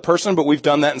really know the person, but we've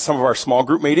done that in some of our small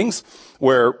group meetings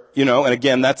where, and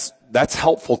again, that's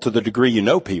helpful to the degree you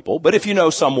know people. But if you know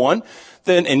someone,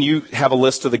 then, and you have a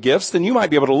list of the gifts, then you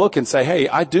might be able to look and say, hey,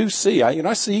 I do see,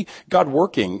 I see God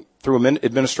working through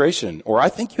administration, or I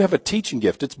think you have a teaching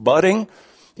gift. It's budding.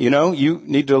 You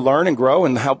need to learn and grow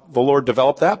and help the Lord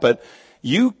develop that, but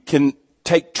you can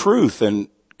take truth and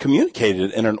communicate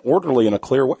it in an orderly and a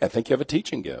clear way. I think you have a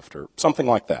teaching gift or something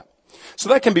like that. So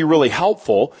that can be really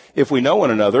helpful if we know one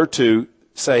another to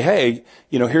say, hey,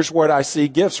 here's where I see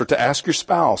gifts, or to ask your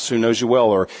spouse who knows you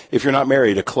well, or if you're not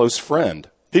married, a close friend.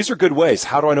 These are good ways.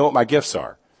 How do I know what my gifts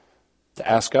are? To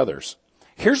ask others.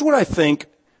 Here's what I think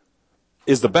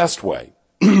is the best way.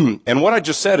 And what I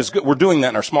just said is good. We're doing that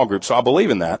in our small group, so I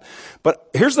believe in that. But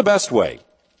here's the best way.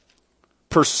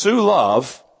 Pursue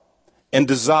love and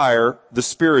desire the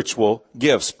spiritual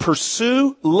gifts.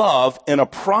 Pursue love in a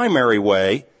primary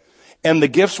way, and the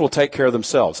gifts will take care of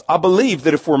themselves. I believe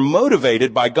that if we're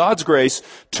motivated by God's grace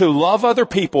to love other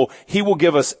people, He will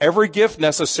give us every gift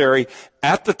necessary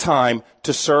at the time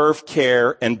to serve,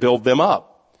 care, and build them up.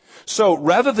 So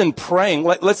rather than praying,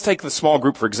 let's take the small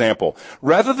group, for example.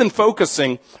 Rather than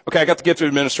focusing, okay, I got the gift of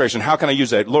administration. How can I use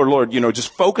that? Lord,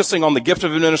 just focusing on the gift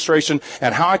of administration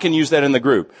and how I can use that in the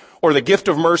group. Or the gift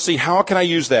of mercy, how can I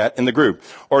use that in the group?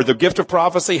 Or the gift of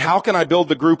prophecy, how can I build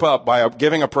the group up by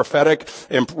giving a prophetic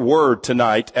word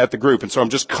tonight at the group? And so I'm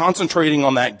just concentrating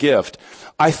on that gift.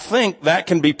 I think that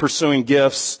can be pursuing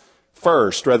gifts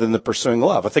first rather than pursuing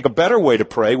love. I think a better way to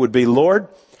pray would be, Lord,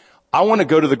 I want to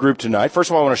go to the group tonight. First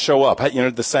of all, I want to show up.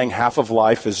 The saying half of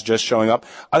life is just showing up.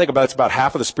 I think it's about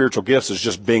half of the spiritual gifts is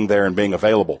just being there and being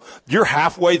available. You're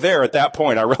halfway there at that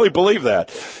point. I really believe that.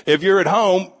 If you're at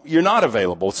home, you're not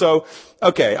available. So,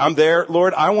 okay, I'm there.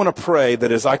 Lord, I want to pray that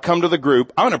as I come to the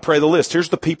group, I want to pray the list. Here's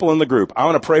the people in the group. I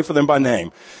want to pray for them by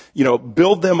name.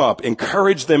 Build them up.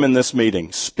 Encourage them in this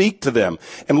meeting. Speak to them.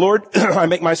 And Lord, I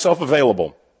make myself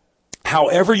available.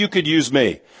 However you could use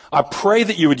me. I pray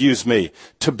that you would use me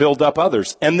to build up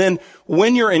others. And then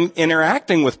when you're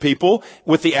interacting with people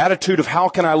with the attitude of how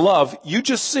can I love, you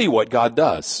just see what God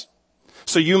does.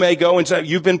 So you may go and say,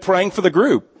 you've been praying for the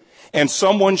group. and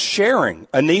someone's sharing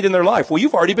a need in their life. Well,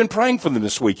 you've already been praying for them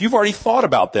this week. You've already thought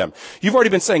about them. You've already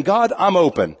been saying, God, I'm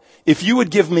open. If you would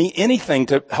give me anything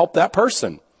to help that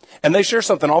person. And they share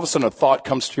something, all of a sudden a thought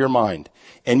comes to your mind.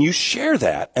 And you share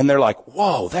that, and they're like,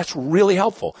 whoa, that's really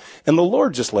helpful. And the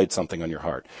Lord just laid something on your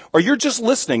heart. Or you're just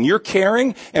listening, you're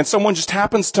caring, and someone just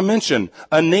happens to mention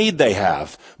a need they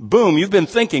have. Boom, you've been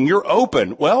thinking, you're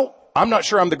open. Well, I'm not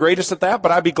sure I'm the greatest at that,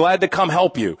 but I'd be glad to come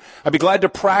help you. I'd be glad to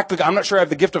practice. I'm not sure I have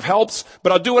the gift of helps,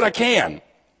 but I'll do what I can.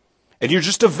 And you're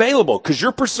just available because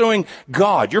you're pursuing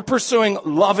God. You're pursuing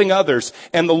loving others,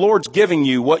 and the Lord's giving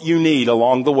you what you need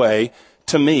along the way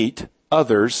to meet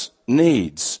others'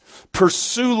 needs.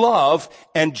 Pursue love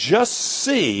and just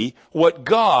see what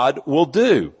God will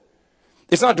do.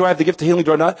 It's not, do I have the gift of healing,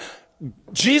 do I not?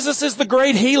 Jesus is the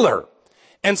great healer.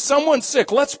 And someone's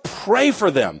sick, let's pray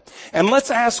for them. And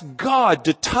let's ask God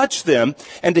to touch them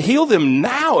and to heal them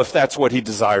now if that's what he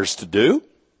desires to do.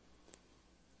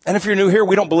 And if you're new here,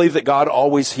 we don't believe that God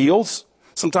always heals.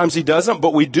 Sometimes he doesn't,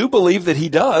 but we do believe that he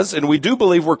does. And we do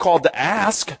believe we're called to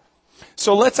ask.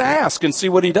 So let's ask and see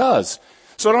what he does.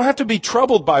 So I don't have to be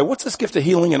troubled by what's this gift of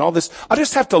healing and all this. I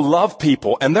just have to love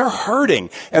people, and they're hurting,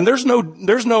 and there's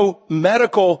no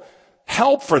medical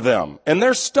help for them, and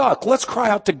they're stuck. Let's cry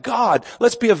out to God.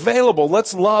 Let's be available.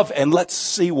 Let's love, and let's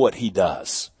see what he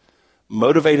does.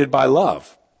 Motivated by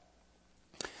love.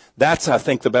 That's, I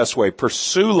think, the best way.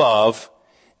 Pursue love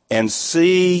and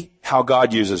see how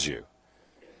God uses you.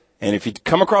 And if you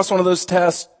come across one of those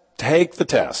tests, take the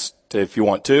test if you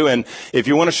want to. And if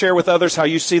you want to share with others how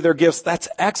you see their gifts, that's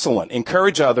excellent.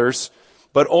 Encourage others,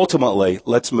 but ultimately,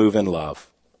 let's move in love.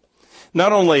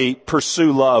 Not only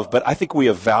pursue love, but I think we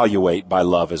evaluate by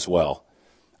love as well.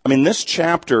 I mean, this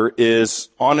chapter is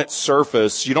on its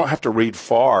surface. You don't have to read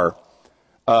far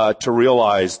to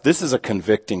realize this is a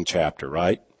convicting chapter,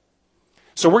 right?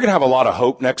 So we're going to have a lot of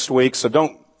hope next week. So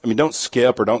don't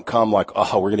skip or don't come like,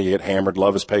 oh, we're going to get hammered.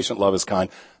 Love is patient. Love is kind.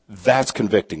 That's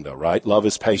convicting though, right? Love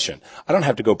is patient. I don't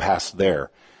have to go past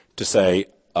there to say,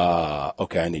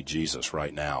 okay, I need Jesus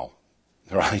right now.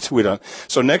 Right? We don't.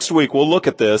 So next week we'll look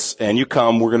at this, and you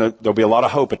come, there'll be a lot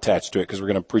of hope attached to it because we're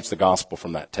going to preach the gospel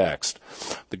from that text,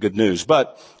 the good news.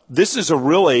 But this is a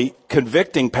really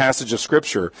convicting passage of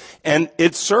scripture, and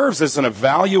it serves as an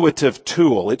evaluative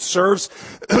tool. It serves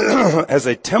as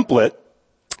a template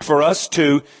for us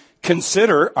to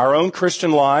consider our own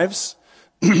Christian lives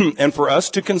and for us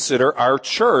to consider our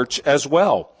church as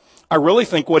well. I really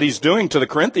think what he's doing to the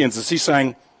Corinthians is he's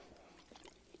saying,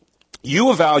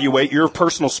 you evaluate your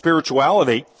personal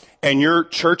spirituality and your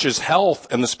church's health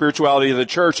and the spirituality of the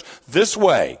church this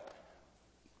way.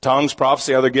 Tongues,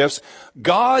 prophecy, other gifts.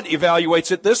 God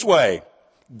evaluates it this way.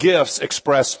 Gifts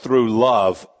expressed through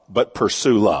love, but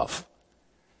pursue love.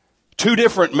 Two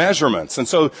different measurements. And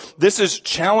so this is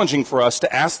challenging for us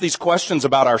to ask these questions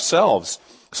about ourselves.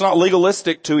 It's not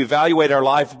legalistic to evaluate our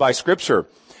life by Scripture.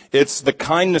 It's the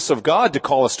kindness of God to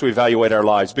call us to evaluate our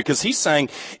lives, because he's saying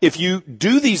if you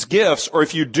do these gifts or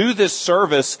if you do this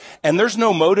service and there's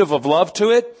no motive of love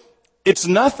to it, it's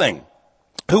nothing.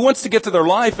 Who wants to get to their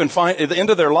life and find at the end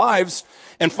of their lives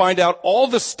and find out all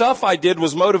the stuff I did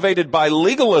was motivated by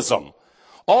legalism?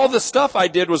 All the stuff I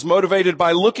did was motivated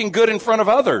by looking good in front of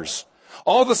others.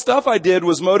 All the stuff I did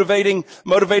was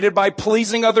motivated by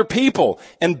pleasing other people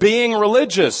and being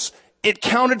religious. It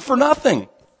counted for nothing.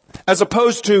 As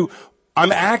opposed to,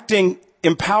 I'm acting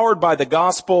empowered by the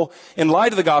gospel, in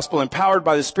light of the gospel, empowered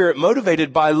by the Spirit,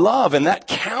 motivated by love, and that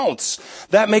counts.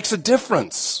 That makes a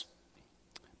difference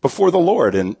before the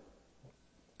Lord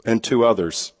and to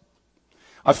others.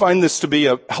 I find this to be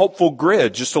a helpful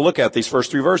grid just to look at these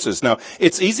first three verses. Now,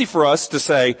 it's easy for us to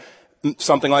say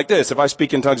something like this. If I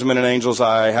speak in tongues of men and angels,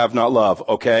 I have not love.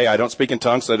 Okay, I don't speak in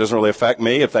tongues, so that doesn't really affect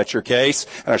me if that's your case.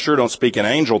 And I sure don't speak in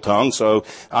angel tongues, so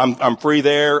I'm free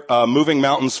there. Moving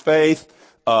mountains faith.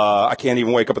 I can't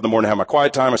even wake up in the morning and have my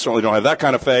quiet time. I certainly don't have that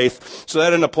kind of faith. So that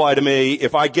didn't apply to me.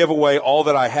 If I give away all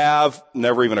that I have,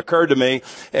 never even occurred to me.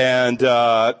 And,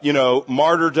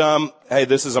 martyrdom, hey,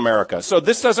 this is America. So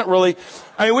this doesn't really,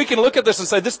 we can look at this and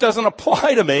say, this doesn't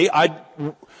apply to me.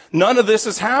 None of this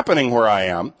is happening where I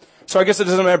am. So I guess it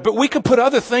doesn't matter. But we could put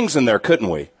other things in there, couldn't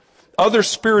we? Other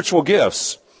spiritual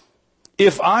gifts.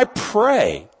 If I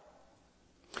pray,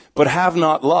 but have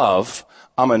not love,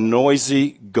 I'm a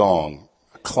noisy gong,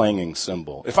 a clanging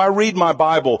cymbal. If I read my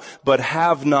Bible, but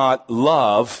have not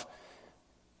love,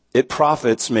 it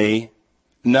profits me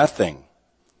nothing.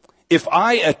 If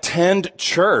I attend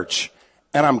church,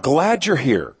 and I'm glad you're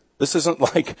here. This isn't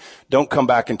like, don't come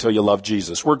back until you love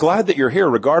Jesus. We're glad that you're here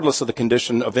regardless of the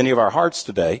condition of any of our hearts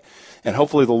today. And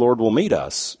hopefully the Lord will meet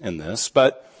us in this.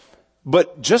 But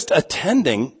just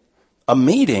attending a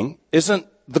meeting isn't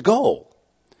the goal.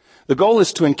 The goal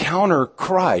is to encounter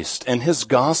Christ and his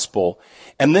gospel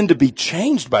and then to be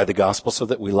changed by the gospel so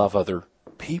that we love other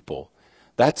people.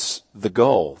 That's the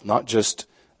goal, not just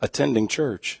attending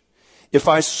church. If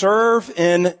I serve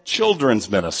in children's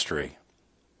ministry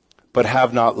but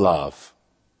have not love,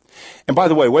 and by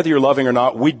the way, whether you're loving or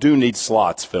not, we do need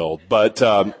slots filled, but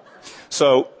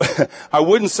so I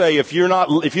wouldn't say if you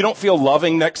don't feel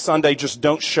loving next Sunday, just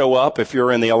don't show up. If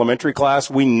you're in the elementary class,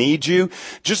 we need you.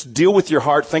 Just deal with your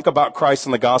heart, think about Christ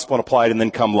and the gospel and apply it, and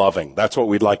then come loving. That's what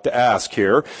we'd like to ask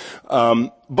here.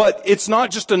 But it's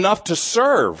not just enough to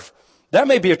serve. That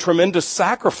may be a tremendous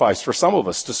sacrifice for some of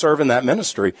us to serve in that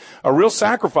ministry, a real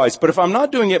sacrifice. But if I'm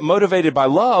not doing it motivated by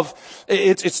love,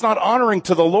 it's not honoring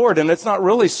to the Lord, and it's not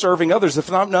really serving others. If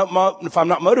I'm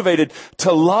not motivated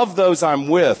to love those I'm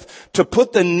with, to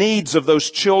put the needs of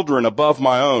those children above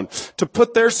my own, to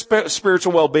put their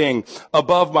spiritual well-being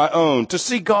above my own, to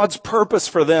see God's purpose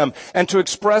for them, and to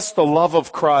express the love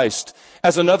of Christ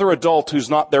as another adult who's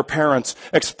not their parents,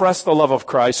 express the love of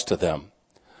Christ to them.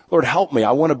 Lord, help me.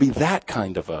 I want to be that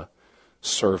kind of a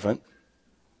servant.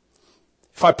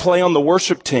 If I play on the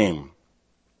worship team,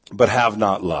 but have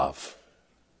not love,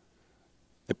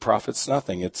 it profits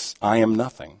nothing. I am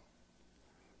nothing.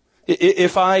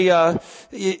 If I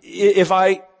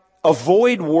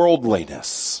avoid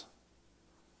worldliness,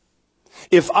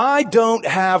 if I don't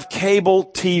have cable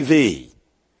TV,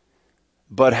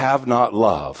 but have not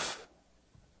love,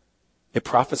 it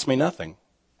profits me nothing.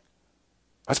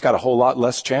 I just got a whole lot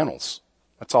less channels.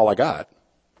 That's all I got.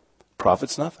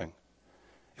 Profits nothing.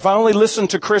 If I only listen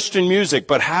to Christian music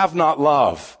but have not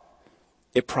love,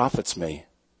 it profits me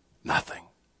nothing.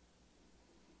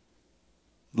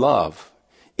 Love.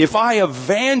 If I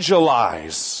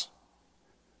evangelize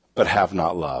but have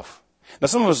not love. Now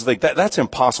some of us think that's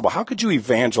impossible. How could you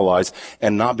evangelize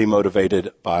and not be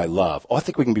motivated by love? Oh, I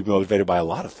think we can be motivated by a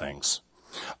lot of things.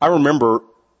 I remember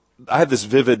I have this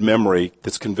vivid memory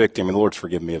that's convicting. I mean, the Lord's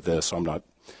forgiven me of this, so I'm not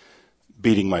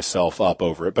beating myself up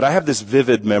over it. But I have this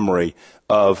vivid memory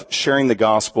of sharing the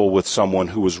gospel with someone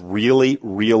who was really,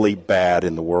 really bad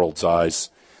in the world's eyes.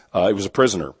 It was a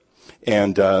prisoner.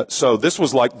 And so this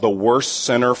was like the worst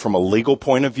sinner from a legal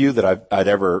point of view that I'd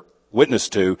ever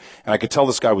witnessed to. And I could tell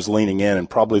this guy was leaning in, and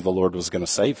probably the Lord was going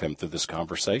to save him through this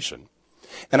conversation.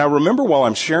 And I remember while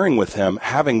I'm sharing with him,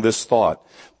 having this thought,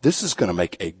 this is going to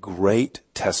make a great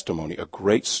testimony, a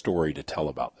great story to tell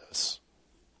about this.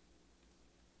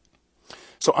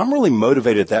 So I'm really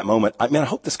motivated at that moment. I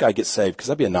hope this guy gets saved, because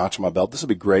that'd be a notch on my belt. This would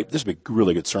be great. This would be a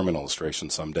really good sermon illustration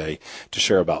someday to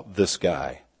share about this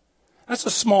guy. That's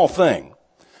a small thing.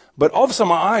 But all of a sudden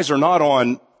my eyes are not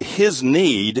on his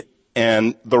need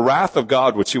and the wrath of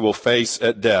God which he will face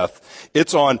at death.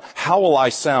 It's on what will I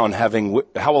sound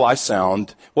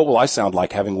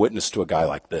like having witnessed to a guy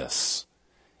like this?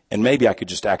 And maybe I could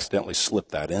just accidentally slip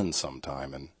that in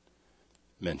sometime and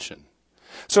mention.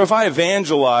 So if I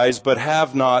evangelize but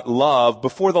have not love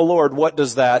before the Lord, what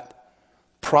does that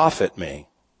profit me?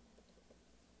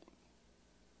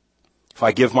 If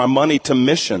I give my money to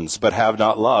missions but have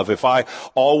not love, if I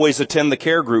always attend the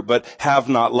care group but have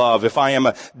not love, if I am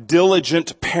a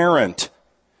diligent parent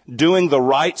doing the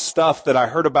right stuff that I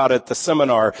heard about at the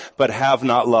seminar but have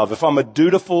not love, if I'm a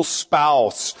dutiful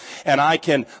spouse and I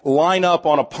can line up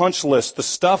on a punch list the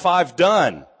stuff I've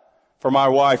done for my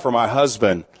wife or my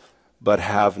husband but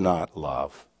have not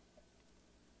love.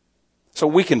 So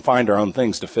we can find our own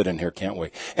things to fit in here, can't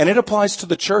we? And it applies to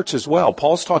the church as well.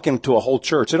 Paul's talking to a whole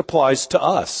church. It applies to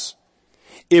us.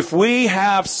 If we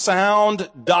have sound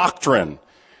doctrine,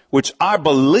 which I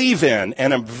believe in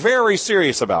and am very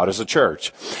serious about as a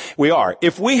church, we are.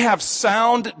 If we have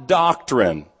sound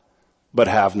doctrine but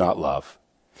have not love,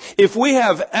 if we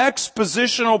have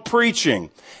expositional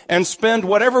preaching and spend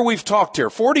whatever we've talked here,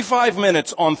 45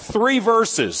 minutes on 3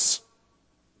 verses,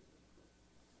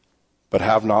 but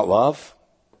have not love?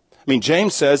 I mean,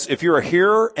 James says, if you're a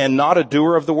hearer and not a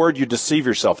doer of the word, you deceive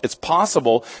yourself. It's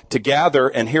possible to gather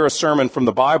and hear a sermon from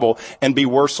the Bible and be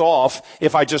worse off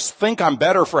if I just think I'm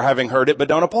better for having heard it, but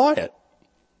don't apply it.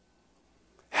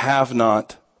 Have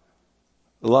not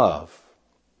love.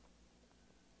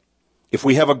 If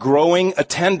we have a growing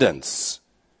attendance,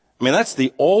 I mean, that's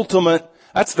the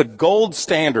gold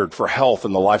standard for health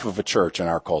in the life of a church in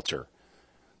our culture.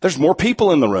 There's more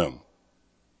people in the room.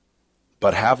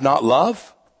 But have not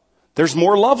love? There's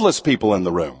more loveless people in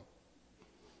the room.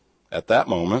 At that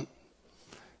moment,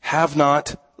 have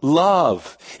not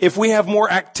love. If we have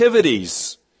more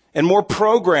activities and more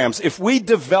programs, if we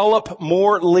develop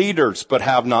more leaders but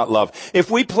have not love, if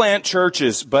we plant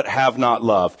churches but have not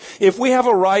love, if we have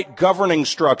a right governing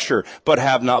structure but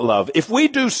have not love, if we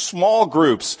do small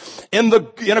groups in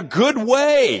a good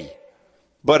way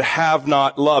but have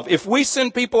not love, if we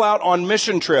send people out on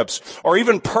mission trips or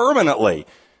even permanently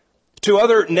to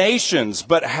other nations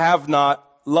but have not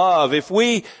love, if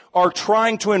we are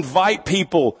trying to invite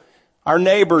people, our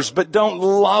neighbors, but don't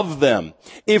love them.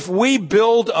 If we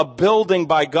build a building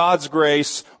by God's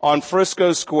grace on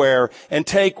Frisco Square and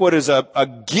take what is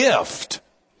a gift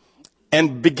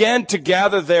and begin to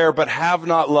gather there but have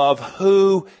not love,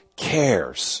 who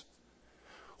cares?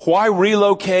 Why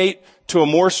relocate to a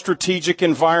more strategic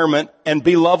environment and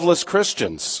be loveless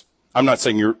Christians? I'm not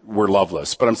saying we're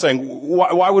loveless, but I'm saying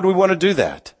why would we want to do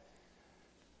that?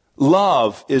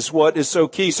 Love is what is so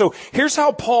key. So here's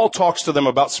how Paul talks to them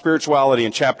about spirituality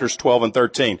in chapters 12 and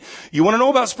 13. You want to know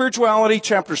about spirituality?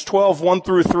 Chapters 12, 1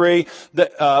 through 3,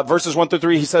 verses 1 through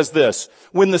 3, he says this: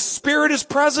 when the Spirit is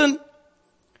present,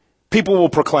 people will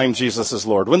proclaim Jesus is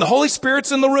Lord. When the Holy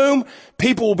Spirit's in the room,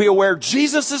 people will be aware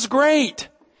Jesus is great.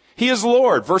 He is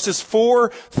Lord. Verses 4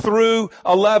 through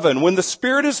 11. When the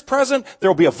Spirit is present, there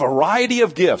will be a variety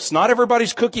of gifts. Not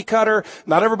everybody's cookie cutter.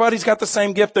 Not everybody's got the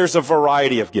same gift. There's a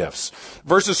variety of gifts.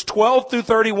 Verses 12 through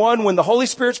 31. When the Holy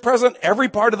Spirit's present, every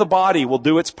part of the body will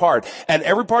do its part. And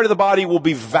every part of the body will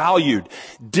be valued.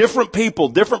 Different people,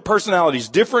 different personalities,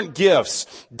 different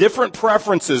gifts, different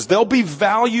preferences. They'll be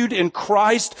valued in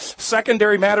Christ.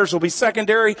 Secondary matters will be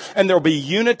secondary. And there'll be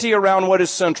unity around what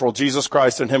is central, Jesus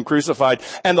Christ and Him crucified.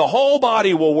 And the whole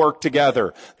body will work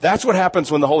together. That's what happens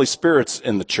when the Holy Spirit's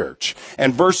in the church.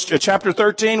 And chapter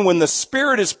 13, when the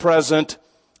Spirit is present,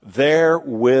 there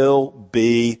will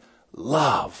be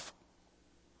love.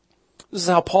 This is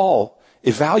how Paul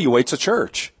evaluates a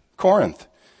church. Corinth.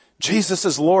 Jesus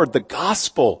is Lord. The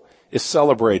gospel is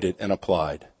celebrated and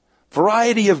applied.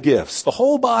 Variety of gifts. The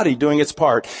whole body doing its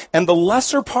part. And the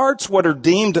lesser parts, what are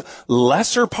deemed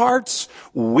lesser parts,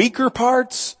 weaker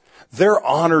parts, they're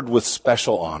honored with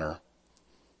special honor.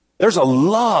 There's a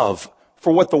love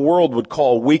for what the world would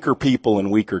call weaker people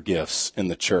and weaker gifts in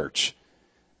the church.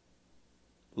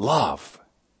 Love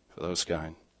for those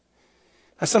guys.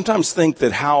 I sometimes think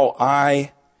that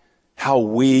how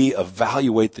we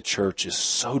evaluate the church is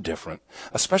so different,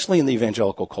 especially in the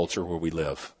evangelical culture where we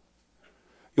live.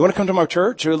 You want to come to my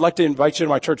church? I'd like to invite you to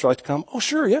my church. Would you like to come? Oh,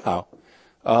 sure, yeah.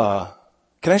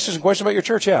 Can I ask you some questions about your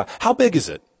church? Yeah. How big is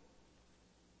it?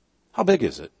 How big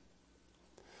is it?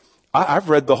 I've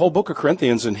read the whole book of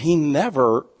Corinthians, and he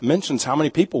never mentions how many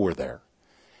people were there.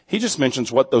 He just mentions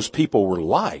what those people were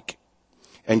like.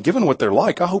 And given what they're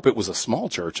like, I hope it was a small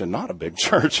church and not a big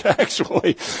church,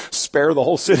 actually. Spare the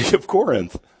whole city of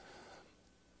Corinth.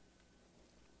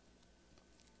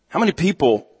 How many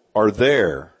people are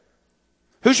there?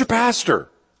 Who's your pastor?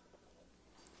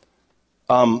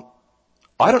 I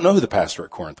don't know who the pastor at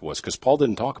Corinth was, because Paul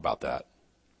didn't talk about that.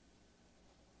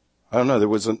 I don't know. There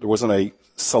wasn't a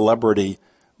celebrity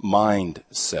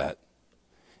mindset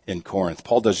in Corinth.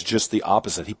 Paul does just the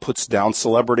opposite. He puts down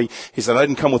celebrity. He said, I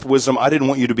didn't come with wisdom. I didn't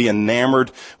want you to be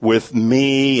enamored with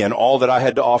me and all that I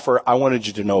had to offer. I wanted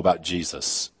you to know about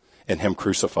Jesus and Him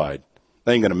crucified.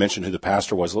 They ain't going to mention who the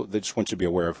pastor was. They just want you to be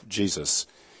aware of Jesus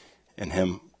and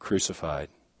Him crucified.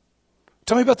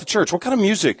 Tell me about the church. What kind of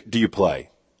music do you play?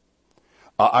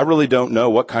 I really don't know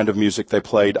what kind of music they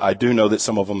played. I do know that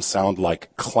some of them sound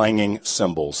like clanging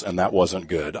cymbals, and that wasn't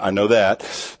good. I know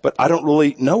that, but I don't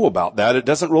really know about that. It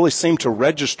doesn't really seem to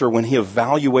register when he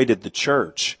evaluated the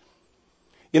church.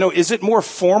 You know, is it more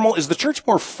formal? Is the church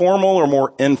more formal or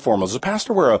more informal? Does the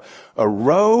pastor wear a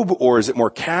robe, or is it more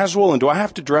casual? And do I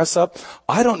have to dress up?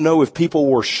 I don't know if people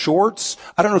wore shorts.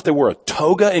 I don't know if they wore a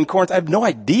toga in Corinth. I have no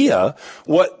idea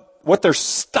what their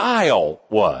style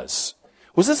was.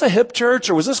 Was this a hip church,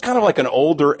 or was this kind of like an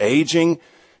older, aging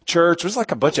church? Was it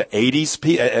like a bunch of an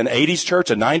 80s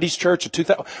church, a 90s church, a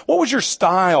 2000? What was your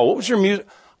style? What was your music?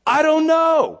 I don't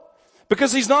know.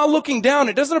 Because he's not looking down.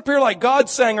 It doesn't appear like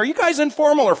God's saying, are you guys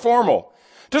informal or formal?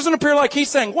 It doesn't appear like he's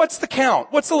saying, what's the count?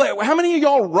 How many of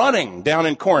y'all running down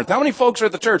in Corinth? How many folks are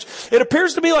at the church? It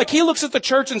appears to me like he looks at the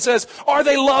church and says, are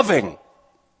they loving?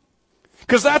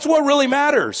 Because that's what really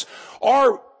matters.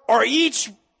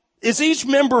 Is each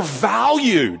member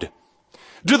valued?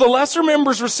 Do the lesser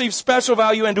members receive special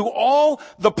value, and do all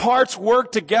the parts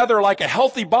work together like a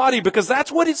healthy body? Because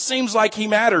that's what it seems like he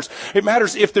matters. It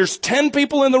matters if there's 10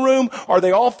 people in the room, are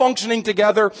they all functioning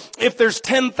together? If there's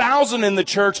 10,000 in the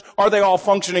church, are they all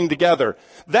functioning together?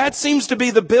 That seems to be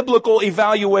the biblical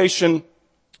evaluation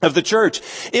of the church?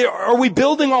 Are we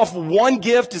building off one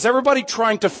gift? Is everybody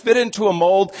trying to fit into a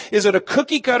mold? Is it a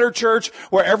cookie cutter church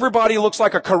where everybody looks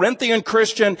like a Corinthian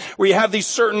Christian, where you have these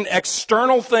certain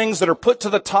external things that are put to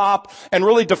the top and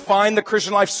really define the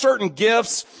Christian life, certain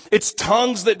gifts? It's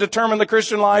tongues that determine the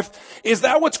Christian life. Is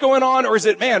that what's going on? Or is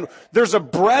it, man, there's a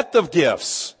breadth of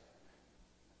gifts?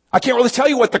 I can't really tell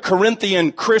you what the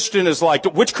Corinthian Christian is like.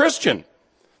 Which Christian?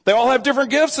 They all have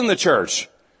different gifts in the church.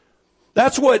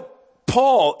 That's what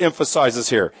Paul emphasizes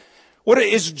here. What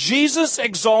is Jesus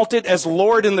exalted as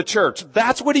Lord in the church?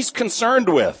 That's what he's concerned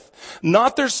with.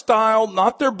 Not their style,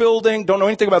 not their building. Don't know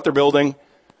anything about their building.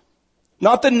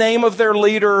 Not the name of their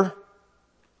leader.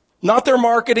 Not their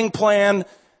marketing plan.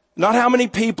 Not how many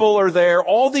people are there.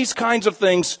 All these kinds of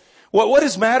things.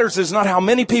 What matters is not how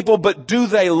many people, but do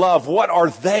they love? What are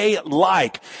they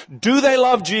like? Do they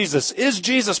love Jesus? Is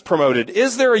Jesus promoted?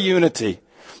 Is there a unity?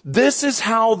 This is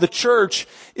how the church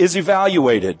is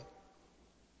evaluated.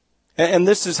 And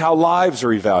this is how lives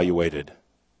are evaluated.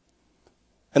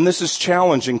 And this is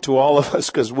challenging to all of us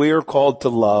because we are called to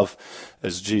love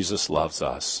as Jesus loves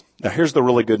us. Now here's the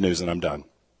really good news, and I'm done.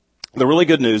 The really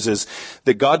good news is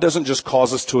that God doesn't just call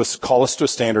us to a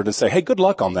standard and say, hey, good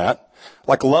luck on that.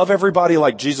 Like love everybody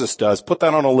like Jesus does. Put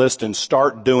that on a list and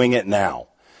start doing it now.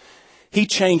 He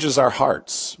changes our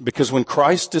hearts because when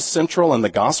Christ is central and the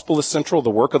gospel is central, the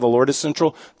work of the Lord is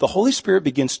central, the Holy Spirit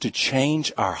begins to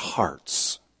change our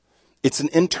hearts. It's an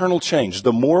internal change.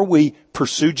 The more we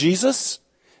pursue Jesus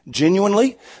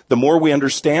genuinely, the more we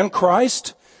understand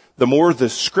Christ, the more the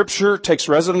scripture takes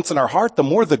residence in our heart, the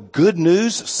more the good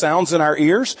news sounds in our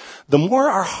ears, the more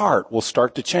our heart will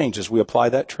start to change as we apply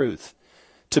that truth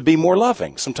to be more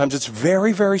loving. Sometimes it's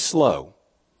very, very slow.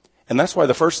 And that's why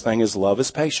the first thing is love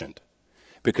is patient.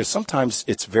 Because sometimes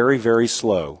it's very, very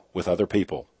slow with other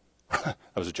people. That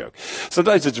was a joke.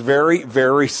 Sometimes it's very,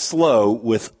 very slow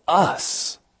with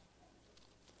us.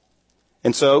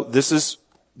 And so this is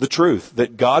the truth,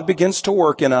 that God begins to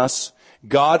work in us.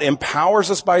 God empowers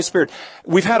us by His Spirit.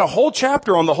 We've had a whole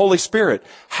chapter on the Holy Spirit.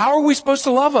 How are we supposed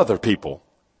to love other people?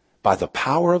 By the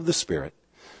power of the Spirit.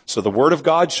 So the Word of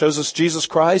God shows us Jesus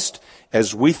Christ.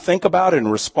 As we think about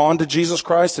and respond to Jesus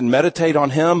Christ and meditate on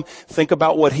Him, think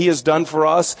about what He has done for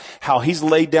us, how He's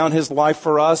laid down His life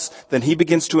for us, then He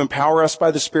begins to empower us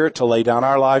by the Spirit to lay down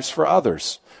our lives for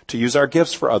others, to use our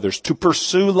gifts for others, to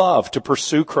pursue love, to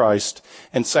pursue Christ,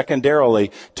 and secondarily,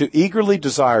 to eagerly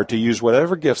desire to use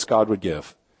whatever gifts God would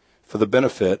give for the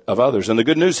benefit of others. And the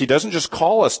good news, He doesn't just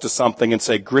call us to something and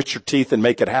say, grit your teeth and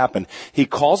make it happen. He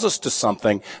calls us to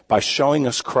something by showing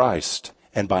us Christ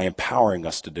and by empowering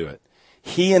us to do it.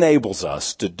 He enables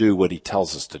us to do what He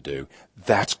tells us to do.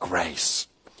 That's grace.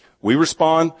 We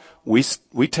respond,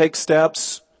 we take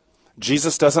steps.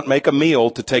 Jesus doesn't make a meal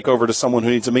to take over to someone who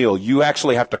needs a meal. You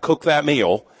actually have to cook that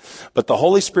meal. But the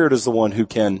Holy Spirit is the one who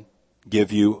can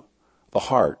give you the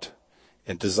heart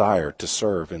and desire to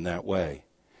serve in that way.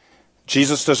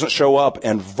 Jesus doesn't show up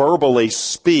and verbally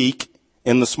speak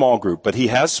in the small group, but He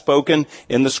has spoken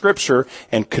in the Scripture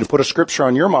and can put a Scripture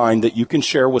on your mind that you can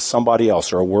share with somebody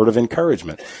else, or a word of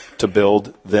encouragement to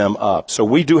build them up. So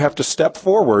we do have to step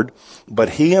forward,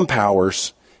 but He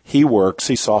empowers, He works,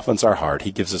 He softens our heart,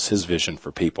 He gives us His vision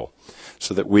for people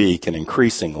so that we can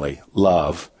increasingly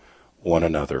love one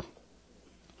another.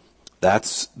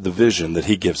 That's the vision that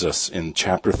He gives us in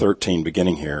chapter 13,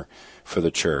 beginning here, for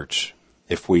the church.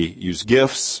 If we use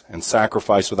gifts and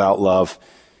sacrifice without love,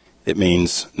 it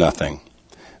means nothing.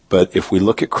 But if we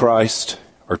look at Christ,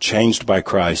 are changed by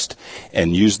Christ,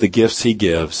 and use the gifts He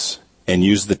gives, and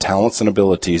use the talents and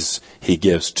abilities He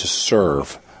gives to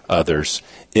serve others,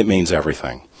 it means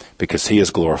everything. Because He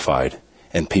is glorified,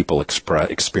 and people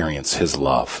experience His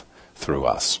love through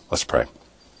us. Let's pray.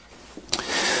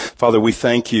 Father, we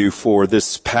thank You for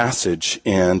this passage,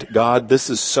 and God,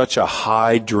 this is such a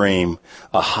high dream,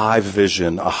 a high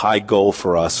vision, a high goal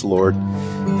for us, Lord,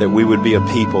 that we would be a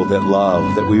people that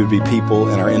love, that we would be people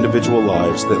in our individual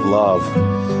lives that love,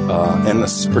 and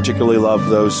particularly love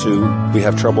those who we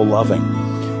have trouble loving.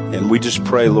 And we just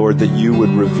pray, Lord, that You would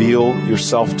reveal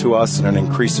Yourself to us in an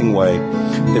increasing way,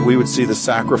 that we would see the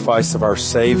sacrifice of our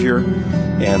Savior,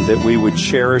 and that we would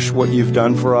cherish what You've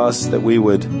done for us, that we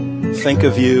would think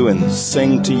of You and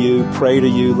sing to You, pray to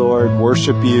You, Lord,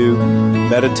 worship You,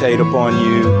 meditate upon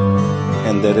You,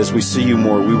 and that as we see You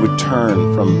more, we would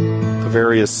turn from the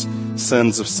various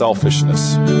sins of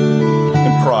selfishness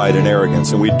and pride and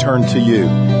arrogance, and we'd turn to You,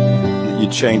 and that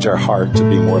You'd change our heart to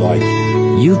be more like You.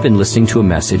 You've been listening to a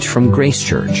message from Grace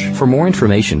Church. For more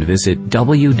information, visit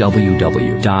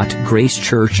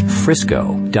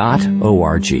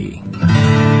www.gracechurchfrisco.org.